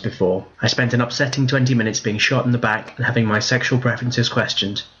multiplayer once before. I spent an upsetting 20 minutes being shot in the back and having my sexual preferences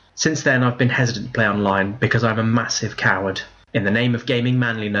questioned. Since then, I've been hesitant to play online because I'm a massive coward. In the name of gaming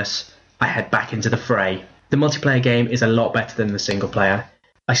manliness, I head back into the fray. The multiplayer game is a lot better than the single player.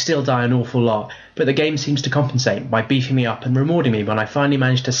 I still die an awful lot, but the game seems to compensate by beefing me up and rewarding me when I finally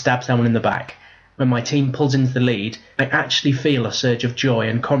manage to stab someone in the back. When my team pulls into the lead, I actually feel a surge of joy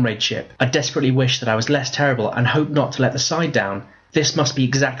and comradeship. I desperately wish that I was less terrible and hope not to let the side down. This must be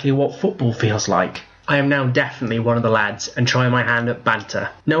exactly what football feels like. I am now definitely one of the lads and try my hand at banter.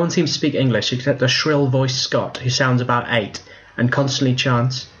 No one seems to speak English except a shrill-voiced Scot who sounds about 8 and constantly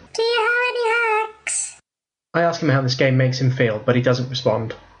chants, "Do you have any hacks?" I ask him how this game makes him feel, but he doesn't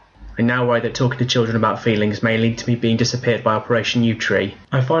respond. I now worry that talking to children about feelings may lead to me being disappeared by Operation U-Tree.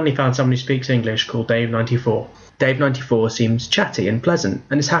 I finally found someone who speaks English called Dave94. Dave94 seems chatty and pleasant,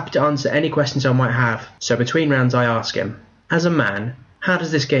 and is happy to answer any questions I might have, so between rounds I ask him, "As a man, how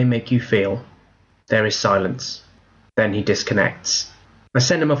does this game make you feel?" There is silence. Then he disconnects. I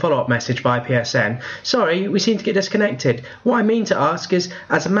send him a follow-up message via PSN. Sorry, we seem to get disconnected. What I mean to ask is,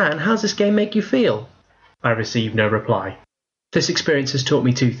 as a man, how's this game make you feel? I receive no reply. This experience has taught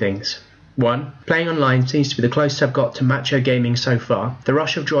me two things. One, playing online seems to be the closest I've got to macho gaming so far. The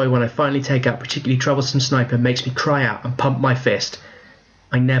rush of joy when I finally take out particularly troublesome sniper makes me cry out and pump my fist.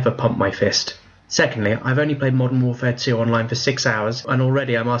 I never pump my fist. Secondly, I've only played Modern Warfare 2 online for 6 hours, and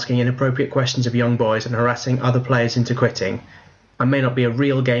already I'm asking inappropriate questions of young boys and harassing other players into quitting. I may not be a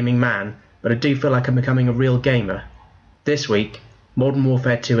real gaming man, but I do feel like I'm becoming a real gamer. This week, Modern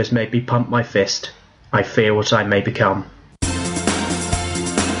Warfare 2 has made me pump my fist. I fear what I may become.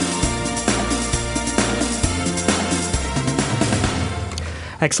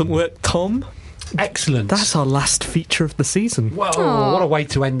 Excellent work, Tom. Excellent. That's our last feature of the season. Whoa, what a way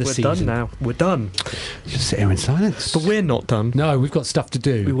to end the season. We're done now. We're done. Just sit here in silence. But we're not done. No, we've got stuff to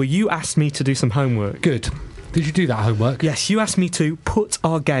do. Well, you asked me to do some homework. Good. Did you do that homework? Yes, you asked me to put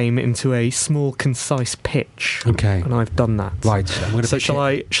our game into a small, concise pitch. Okay. And I've done that. Right. So shall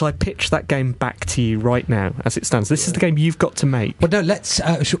I pitch that game back to you right now, as it stands? This is the game you've got to make. Well, no, let's...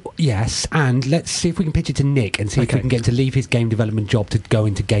 yes, and let's see if we can pitch it to Nick and see if we can get him to leave his game development job to go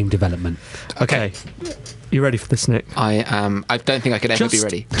into game development. Okay. You ready for this, Nick? I am. I don't think I could ever be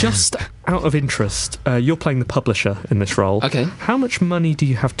ready. Just out of interest, you're playing the publisher in this role. Okay. How much money do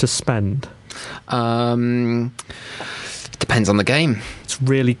you have to spend? Depends on the game. It's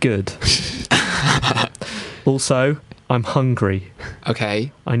really good. Also, I'm hungry.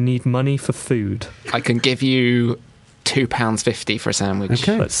 Okay. I need money for food. I can give you £2.50 for a sandwich.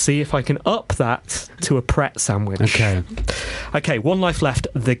 Okay. Let's see if I can up that to a Pret sandwich. Okay, One Life Left,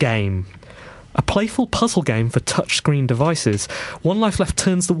 the game. A playful puzzle game for touchscreen devices. One Life Left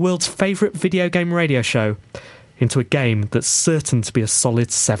turns the world's favourite video game radio show into a game that's certain to be a solid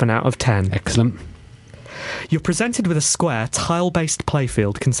 7 out of 10. Excellent. You're presented with a square, tile-based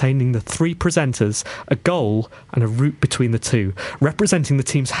playfield containing the 3 presenters, a goal and a route between the two, representing the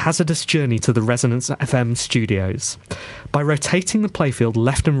team's hazardous journey to the Resonance FM studios. By rotating the playfield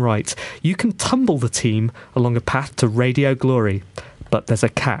left and right, you can tumble the team along a path to radio glory. But there's a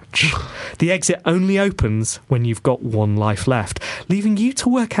catch. The exit only opens when you've got 1 life left, leaving you to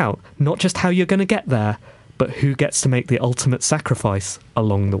work out not just how you're going to get there, but who gets to make the ultimate sacrifice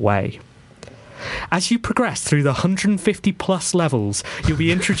along the way. As you progress through the 150 plus levels, you'll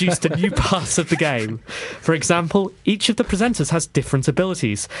be introduced to new parts of the game. For example, each of the presenters has different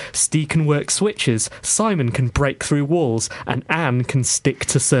abilities. Steve can work switches, Simon can break through walls, and Anne can stick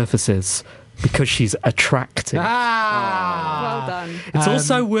to surfaces. Because she's attractive. Well done. It's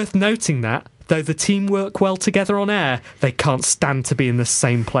also worth noting that, though the team work well together on air, they can't stand to be in the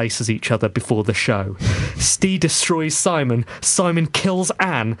same place as each other before the show. Steve destroys Simon, Simon kills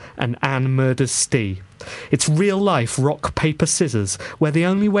Anne, and Anne murders Steve. It's real life rock, paper, scissors, where the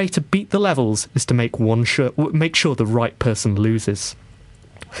only way to beat the levels is to make sure the right person loses.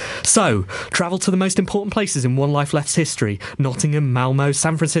 So, travel to the most important places in One Life Left's history: Nottingham, Malmo,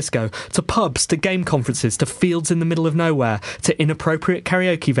 San Francisco, to pubs, to game conferences, to fields in the middle of nowhere, to inappropriate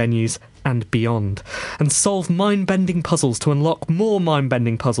karaoke venues, and beyond. And solve mind-bending puzzles to unlock more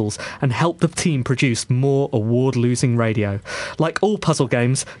mind-bending puzzles and help the team produce more award-losing radio. Like all puzzle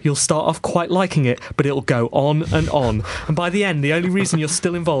games, you'll start off quite liking it, but it'll go on. And by the end, the only reason you're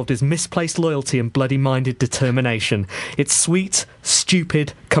still involved is misplaced loyalty and bloody-minded determination. It's sweet,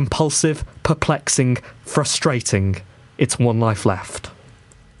 stupid, compulsive, perplexing, frustrating. It's One Life Left.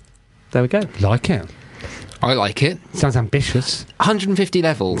 There we go. Like it. I like it. Sounds ambitious. 150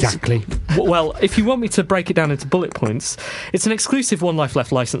 levels. Exactly. Well, if you want me to break it down into bullet points, it's an exclusive One Life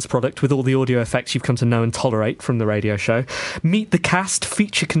Left licensed product with all the audio effects you've come to know and tolerate from the radio show. Meet the cast,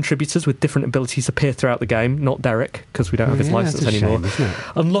 feature contributors with different abilities appear throughout the game, not Derek, because we don't have his license anymore. Shame, isn't it?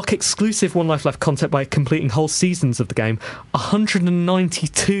 Unlock exclusive One Life Left content by completing whole seasons of the game.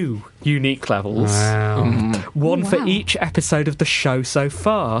 192 unique levels. Wow. One for each episode of the show so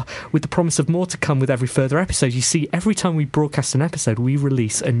far, with the promise of more to come with every further episode. You see, every time we broadcast an episode, we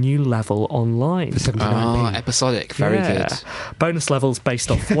release a new level online. Episodic. Very good. Bonus levels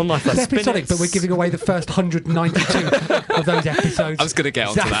based off One Life Left It's episodic, but we're giving away the first 192 of those episodes. I was going to get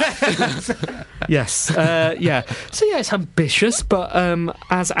onto that. Yes. So, it's ambitious, but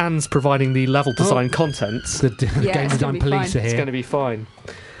as Anne's providing the level design content, the game design police are here. It's going to be fine.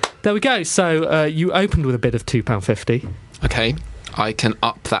 There we go. So you opened with a bid of £2.50. Okay. I can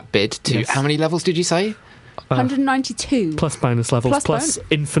up that bid to... How many levels did you say? 192. Plus bonus levels, plus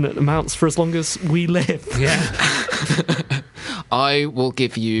infinite amounts for as long as we live. Yeah. I will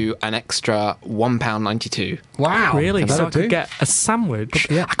give you an extra £1.92. Wow. Really? So I That'll could do. get a sandwich.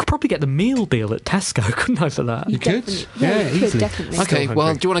 Yeah. I could probably get the meal deal at Tesco, couldn't I, for that? You could? Yeah, you could, easily. definitely. Okay, Still well,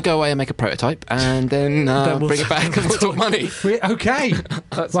 hungry. do you want to go away and make a prototype and then we'll bring it back and we'll talk money? Okay.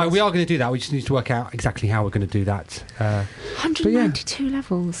 Right, we are going to do that. We just need to work out exactly how we're going to do that. 192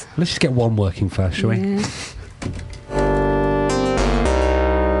 levels. Let's just get one working first, shall we? Yeah.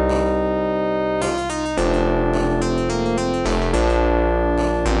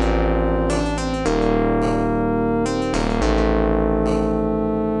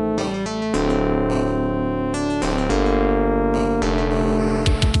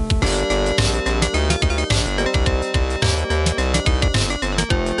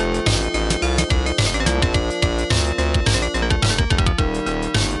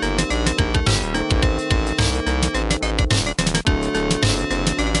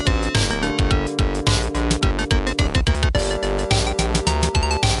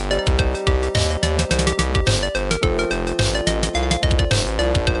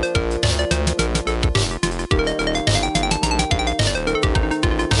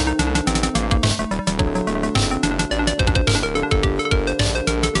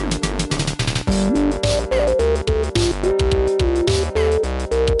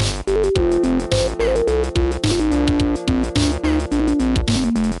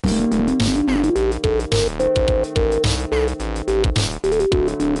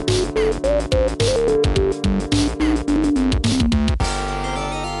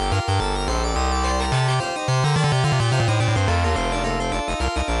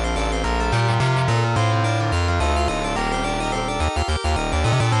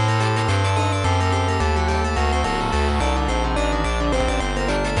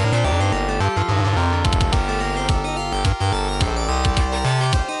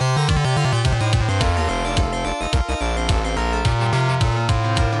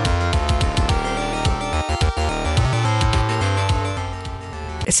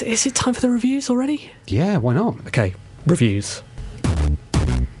 Is it time for the reviews already? Yeah, why not? Okay, reviews.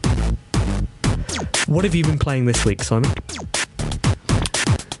 What have you been playing this week, Simon?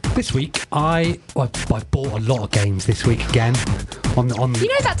 This week, I bought a lot of games this week again. On You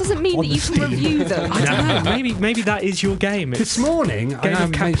know that doesn't mean on that you the can Steam. review them. I don't know. Maybe that is your game. This morning, Game I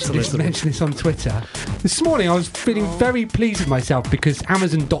of mentioned capitalism. this on Twitter. This morning, I was feeling very pleased with myself because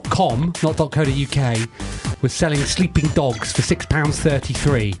Amazon.com, not .co.uk, was selling Sleeping Dogs for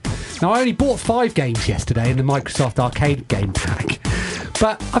 £6.33. Now, I only bought 5 games yesterday in the Microsoft Arcade game pack,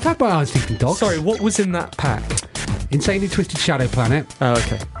 but I've had my eye on Sleeping Dogs. Sorry, what was in that pack? Insanely Twisted Shadow Planet. Oh,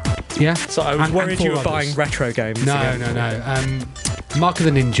 okay. Yeah. So I was And worried you were four buying others. retro games. No, again. no. Mark of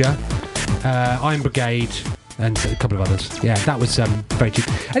the Ninja, Iron Brigade, and a couple of others. Yeah, that was very cheap.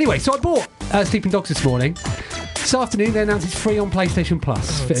 Anyway, so I bought Sleeping Dogs this morning. This afternoon, they announced it's free on PlayStation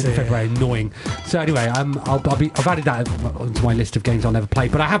Plus in dear. February. Annoying. So anyway, I've added that onto my list of games I'll never play.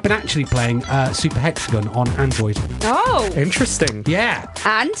 But I have been actually playing Super Hexagon on Android. Oh, Interesting. Yeah.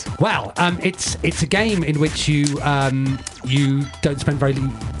 and Well, it's a game in which you don't spend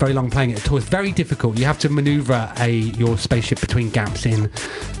very long playing it at all. It's very difficult. You have to manoeuvre your spaceship between gaps in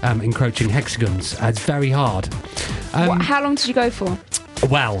encroaching hexagons. It's very hard. how long did you go for?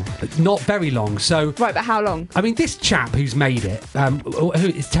 Well, not very long. So, Right, but how long? I mean, this chap who's made it,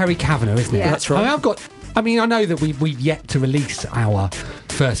 it's Terry Kavanagh, isn't it? Yeah. That's right. I mean, I know that we've yet to release our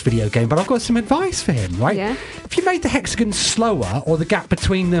first video game, but I've got some advice for him, right? Yeah. If you made the hexagons slower or the gap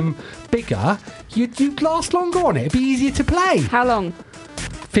between them bigger, you'd last longer on it. It'd be easier to play. How long?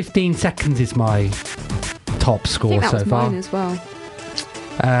 15 seconds is my top I score think that so was far. mine as well.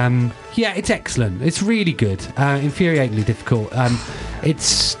 Yeah, it's excellent. It's really good. Infuriatingly difficult.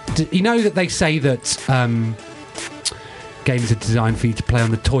 You know that they say that games are designed for you to play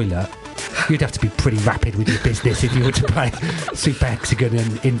on the toilet. You'd have to be pretty rapid with your business if you were to play Super Hexagon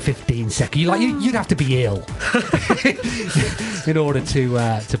in 15 seconds. You'd have to be ill in order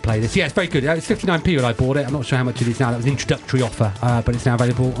to play this. Yeah, it's very good. It's 59p when I bought it. I'm not sure how much it is now. That was an introductory offer, but it's now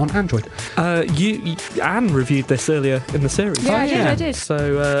available on Android. Anne reviewed this earlier in the series. Yeah, yeah. I did.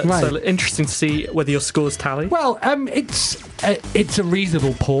 So, Right. so interesting to see whether your scores tally. Well, it's a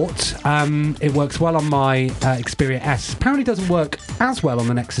reasonable port. It works well on my Xperia S. Apparently doesn't work as well on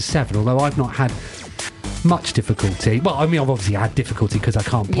the Nexus 7, although I've not had much difficulty. Well, I mean, I've obviously had difficulty because I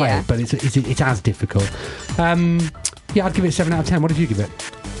can't play Yeah. it, but it's as difficult. Yeah, I'd give it a 7 out of 10. What did you give it?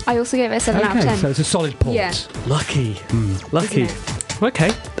 I also gave it a 7 out of 10. so it's a solid port. Yeah. Lucky. Lucky. Isn't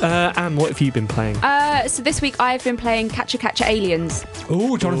Okay. Anne, what have you been playing? So this week I've been playing Catcher Aliens.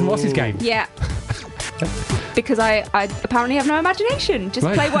 Ooh, Jonathan Ross's game. Yeah. because I apparently have no imagination. Just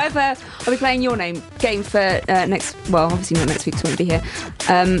play whatever. I'll be playing your game for next. Well, obviously not next week, so I won't be here.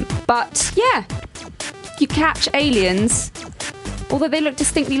 But yeah, you catch aliens, although they look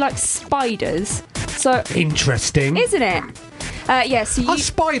distinctly like spiders. So interesting, isn't it? Yeah. So are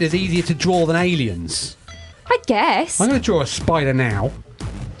spiders easier to draw than aliens? I guess. I'm going to draw a spider now.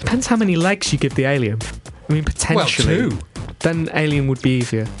 Depends how many legs you give the alien. I mean, potentially. Well, 2. Then alien would be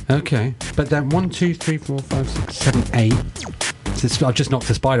easier. Okay, but then 1, 2, 3, 4, 5, 6, 7, 8. So I've just knocked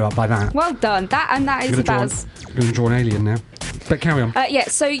a spider up by that. Well done. That is about as. I'm going to draw an alien now. But carry on. Yeah,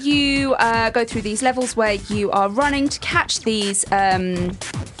 so you go through these levels where you are running to catch these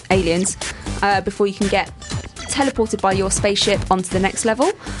aliens before you can get teleported by your spaceship onto the next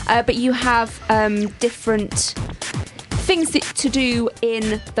level. But you have different things to do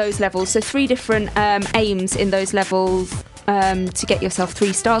in those levels. So 3 different aims in those levels to get yourself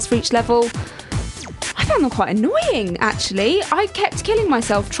 3 stars for each level. I found them quite annoying, actually. I kept killing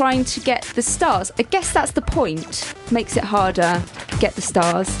myself trying to get the stars. I guess that's the point. Makes it harder to get the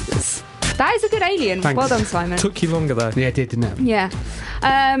stars. That is a good alien. Thanks. Well done, Simon. Took you longer, though. Yeah, it did, didn't it? Yeah.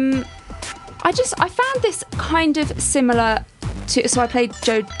 I found this kind of similar to... So I played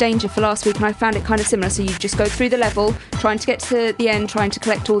Joe Danger for last week, and I found it kind of similar. So you just go through the level, trying to get to the end, trying to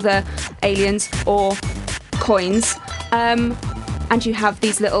collect all the aliens or coins. And you have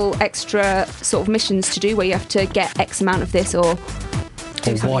these little extra sort of missions to do where you have to get X amount of this or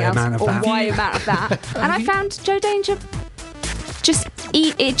do something Y else, amount of or that. Y amount of that. And I found Joe Danger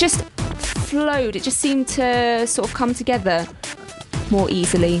it just flowed. It just seemed to sort of come together more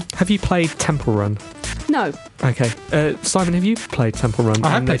easily. Have you played Temple Run? No. Okay. Simon, have you played Temple Run? I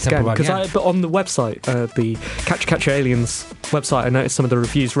have played Temple Run, yeah. But on the website, the Catch Aliens website, I noticed some of the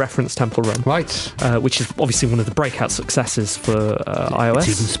reviews reference Temple Run. Right. Which is obviously one of the breakout successes for iOS. It's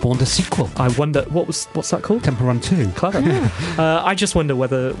even spawned a sequel. I wonder, what's that called? Temple Run 2. Clever. I just wonder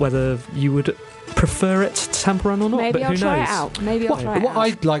whether you would prefer it to Temple Run or not. Maybe but I'll who try knows? it out. Maybe I'll try it What out.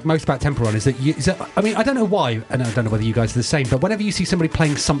 I like most about Temple Run is that I don't know why, and I don't know whether you guys are the same, but whenever you see somebody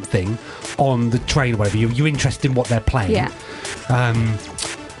playing something on the train or whatever, you're interested in what they're playing. Yeah.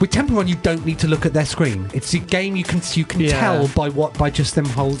 With Temple Run, you don't need to look at their screen. It's a game you can tell by just them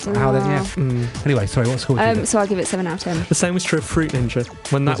how they. Yeah. Anyway, sorry, what score did you give? So I'll give it 7 out of 10. The same was true of Fruit Ninja.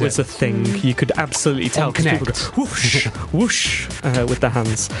 When that was a thing, you could absolutely tell. On 'cause people Kinect. go whoosh, whoosh, with their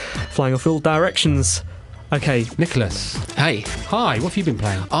hands, flying off all directions. Okay, Nicholas. Hey, Hi, what have you been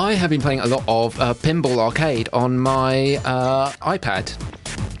playing? I have been playing a lot of Pinball Arcade on my iPad,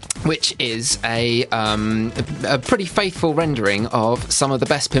 which is a pretty faithful rendering of some of the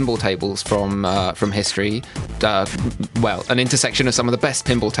best pinball tables from history. An intersection of some of the best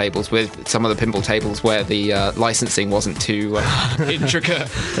pinball tables with some of the pinball tables where the licensing wasn't too intricate,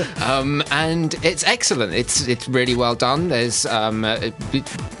 and it's excellent. It's really well done. There's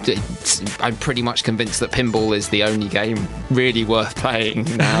I'm pretty much convinced that pinball is the only game really worth playing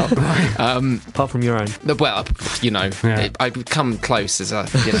now. apart from your own. Well, I've come close as a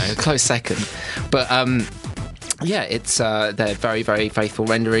close second, but yeah, it's they're very, very faithful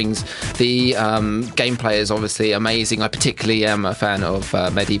renderings. The gameplay is obviously amazing. I particularly am a fan of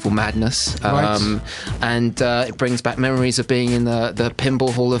Medieval Madness, and it brings back memories of being in the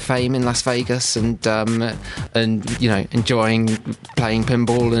Pinball Hall of Fame in Las Vegas, and enjoying playing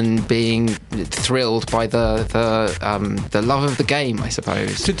pinball and being thrilled by the love of the game, I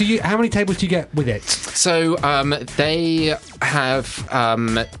suppose. So, how many tables do you get with it? So they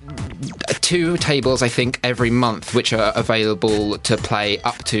have 2 tables, I think, every month, which are available to play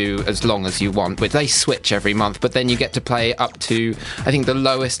up to as long as you want. But they switch every month, but then you get to play up to, I think, the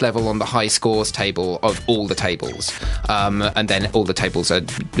lowest level on the high scores table of all the tables, and then all the tables are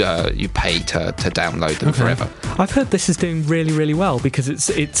you pay to download them forever. I've heard this is doing really, really well because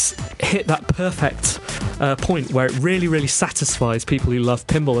it's hit that perfect point where it really, really satisfies people who love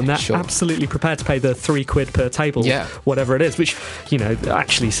pinball, and they're absolutely prepared to pay the £3 per table, whatever it is, which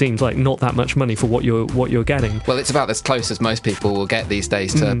actually seems like not that much money for what you're getting. Well, it's about as close as most people will get these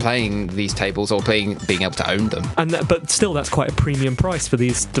days to playing these tables or being able to own them. But still, that's quite a premium price for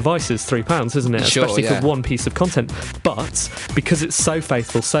these devices, £3, isn't it? Sure, especially for one piece of content. But because it's so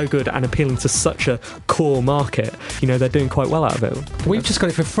faithful, so good, and appealing to such a core market, they're doing quite well out of it. We've just got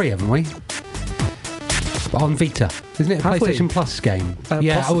it for free, haven't we? On Vita, isn't it a PlayStation Plus game?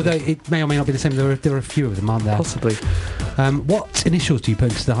 Possibly. Although it may or may not be the same. There are a few of them, aren't there? Possibly. What initials do you put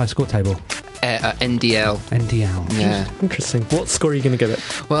into the high score table? NDL. NDL. Yeah. Interesting. What score are you going to give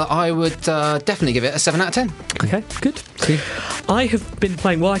it? Well, I would definitely give it a 7 out of 10. Okay, good. See? I have been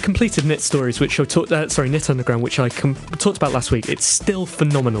playing. Well, I completed Knit Stories, which I talked. Knit Underground, which I talked about last week. It's still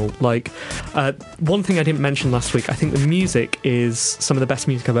phenomenal. Like, one thing I didn't mention last week. I think the music is some of the best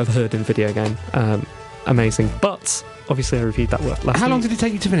music I've ever heard in a video game. Amazing. But obviously, I reviewed that work last week. How long did it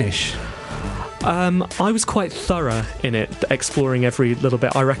take you to finish? I was quite thorough in it, exploring every little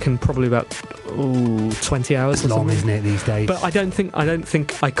bit. I reckon probably about 20 hours. It's or long, something. isn't it, these days? But I think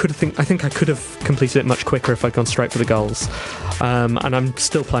I could have completed it much quicker if I'd gone straight for the goals. And I'm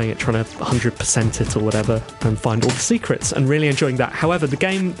still playing it, trying to 100% it or whatever, and find all the secrets, and really enjoying that. However,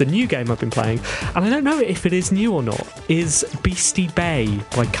 the new game I've been playing, and I don't know if it is new or not, is Beastie Bay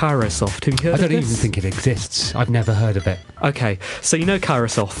by Kairosoft. Have you heard of this? I don't even think it exists. I've never heard of it. Okay, so you know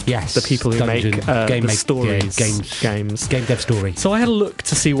Kairosoft, yes, the people who make the stories, games, game dev story. So I had a look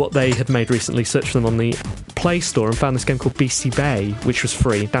to see what they had made recently, searched for them on the Play Store, and found this game called Beastie Bay, which was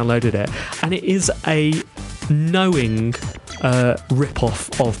free. Downloaded it, and it is a knowing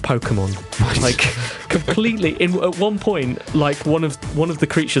rip-off of Pokemon. Like, completely. At one point, like, one of the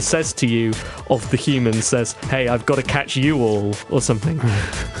creatures says to you, of the humans, says, "Hey, I've got to catch you all," or something.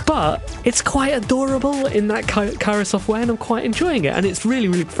 But it's quite adorable in that Kairosoft way, and I'm quite enjoying it. And it's really,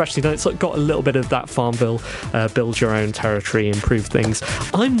 really professionally done. It's got a little bit of that Farmville, build your own territory, improve things.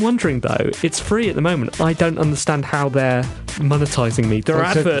 I'm wondering, though, it's free at the moment. I don't understand how they're monetizing me. There are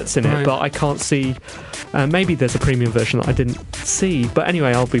adverts in it, but I can't see. Maybe there's a premium version that I didn't see. But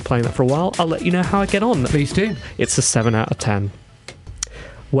anyway, I'll be playing that for a while. I'll let you know how I get on. Please do. It's a 7 out of 10.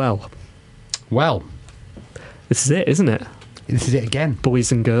 Well. This is it, isn't it? This is it again.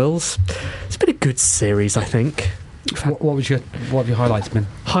 Boys and girls. It's been a good series, I think. What have your highlights been?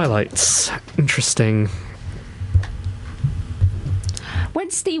 Highlights. Interesting. When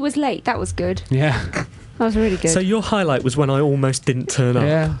Steve was late, that was good. Yeah. That was really good. So your highlight was when I almost didn't turn up.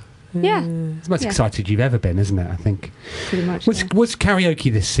 Yeah. Yeah. It's the most excited you've ever been, isn't it, I think? Pretty much. Was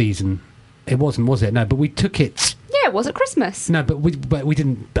karaoke this season? It wasn't, was it? No, but we took it. Yeah, it was at Christmas. No, but we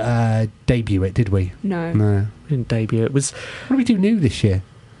didn't debut it, did we? No. No. We didn't debut it. What do we do new this year?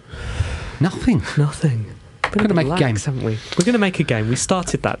 Nothing. We're going to make a game, haven't we? We're going to make a game. We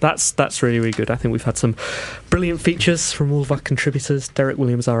started that. That's really, really good. I think we've had some brilliant features from all of our contributors. Derek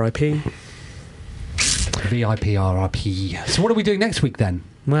Williams, RIP. VIP, RIP. So what are we doing next week then?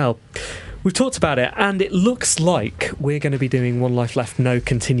 Well, we've talked about it, and it looks like we're going to be doing One Life Left, No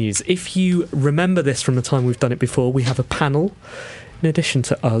Continues. If you remember this from the time we've done it before, we have a panel in addition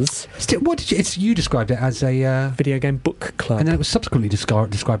to us. You described it as a video game book club, and then it was subsequently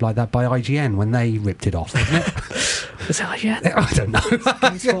described like that by IGN when they ripped it off, wasn't it? Was it IGN? I don't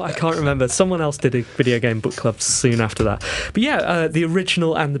know. I can't remember. Someone else did a video game book club soon after that. But yeah, the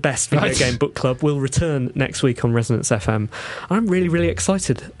original and the best video game book club will return next week on Resonance FM. I'm really, really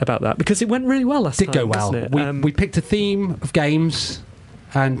excited about that because it went really well last time. It did go well. Didn't it? We picked a theme of games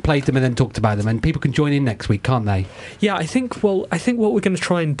and played them and then talked about them, and people can join in next week, can't they? Yeah, I think what we're going to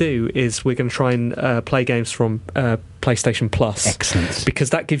try and do is we're going to try and play games from PlayStation Plus. Excellent. Because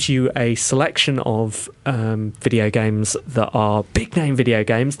that gives you a selection of video games that are big name video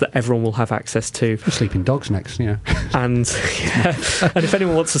games that everyone will have access to. Sleeping Dogs next, you know. And and if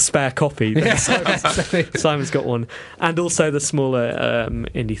anyone wants a spare copy, then Simon's got one. And also the smaller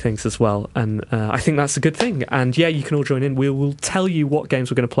indie things as well. And I think that's a good thing. And yeah, you can all join in. We will tell you what games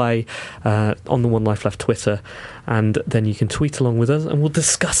we're going to play on the One Life Left Twitter, and then you can tweet along with us and we'll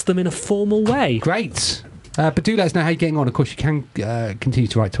discuss them in a formal way. Great. But do let us know how you're getting on. Of course, you can continue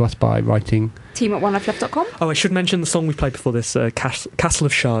to write to us by writing team@onelifeleft.com. Oh, I should mention the song we played before this, Castle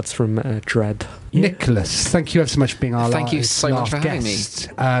of Shards from Dread. Yeah. Nicholas, thank you ever so much for being our Thank you so much for having me.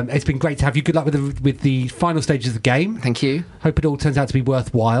 It's been great to have you. Good luck with the final stages of the game. Thank you. Hope it all turns out to be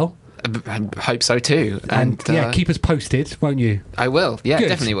worthwhile. I hope so too. And keep us posted, won't you? I will. Yeah, Good.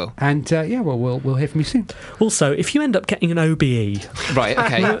 Definitely will. And we'll hear from you soon. Also, if you end up getting an OBE, right?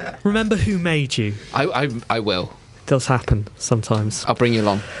 Okay. Remember who made you. I will. It does happen sometimes. I'll bring you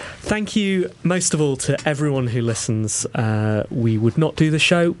along. Thank you most of all to everyone who listens. We would not do the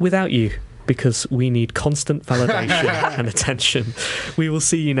show without you, because we need constant validation and attention. We will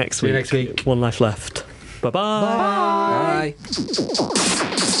see you next week. See you next week. One Life Left. Bye-bye. Bye.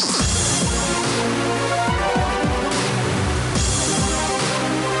 Bye.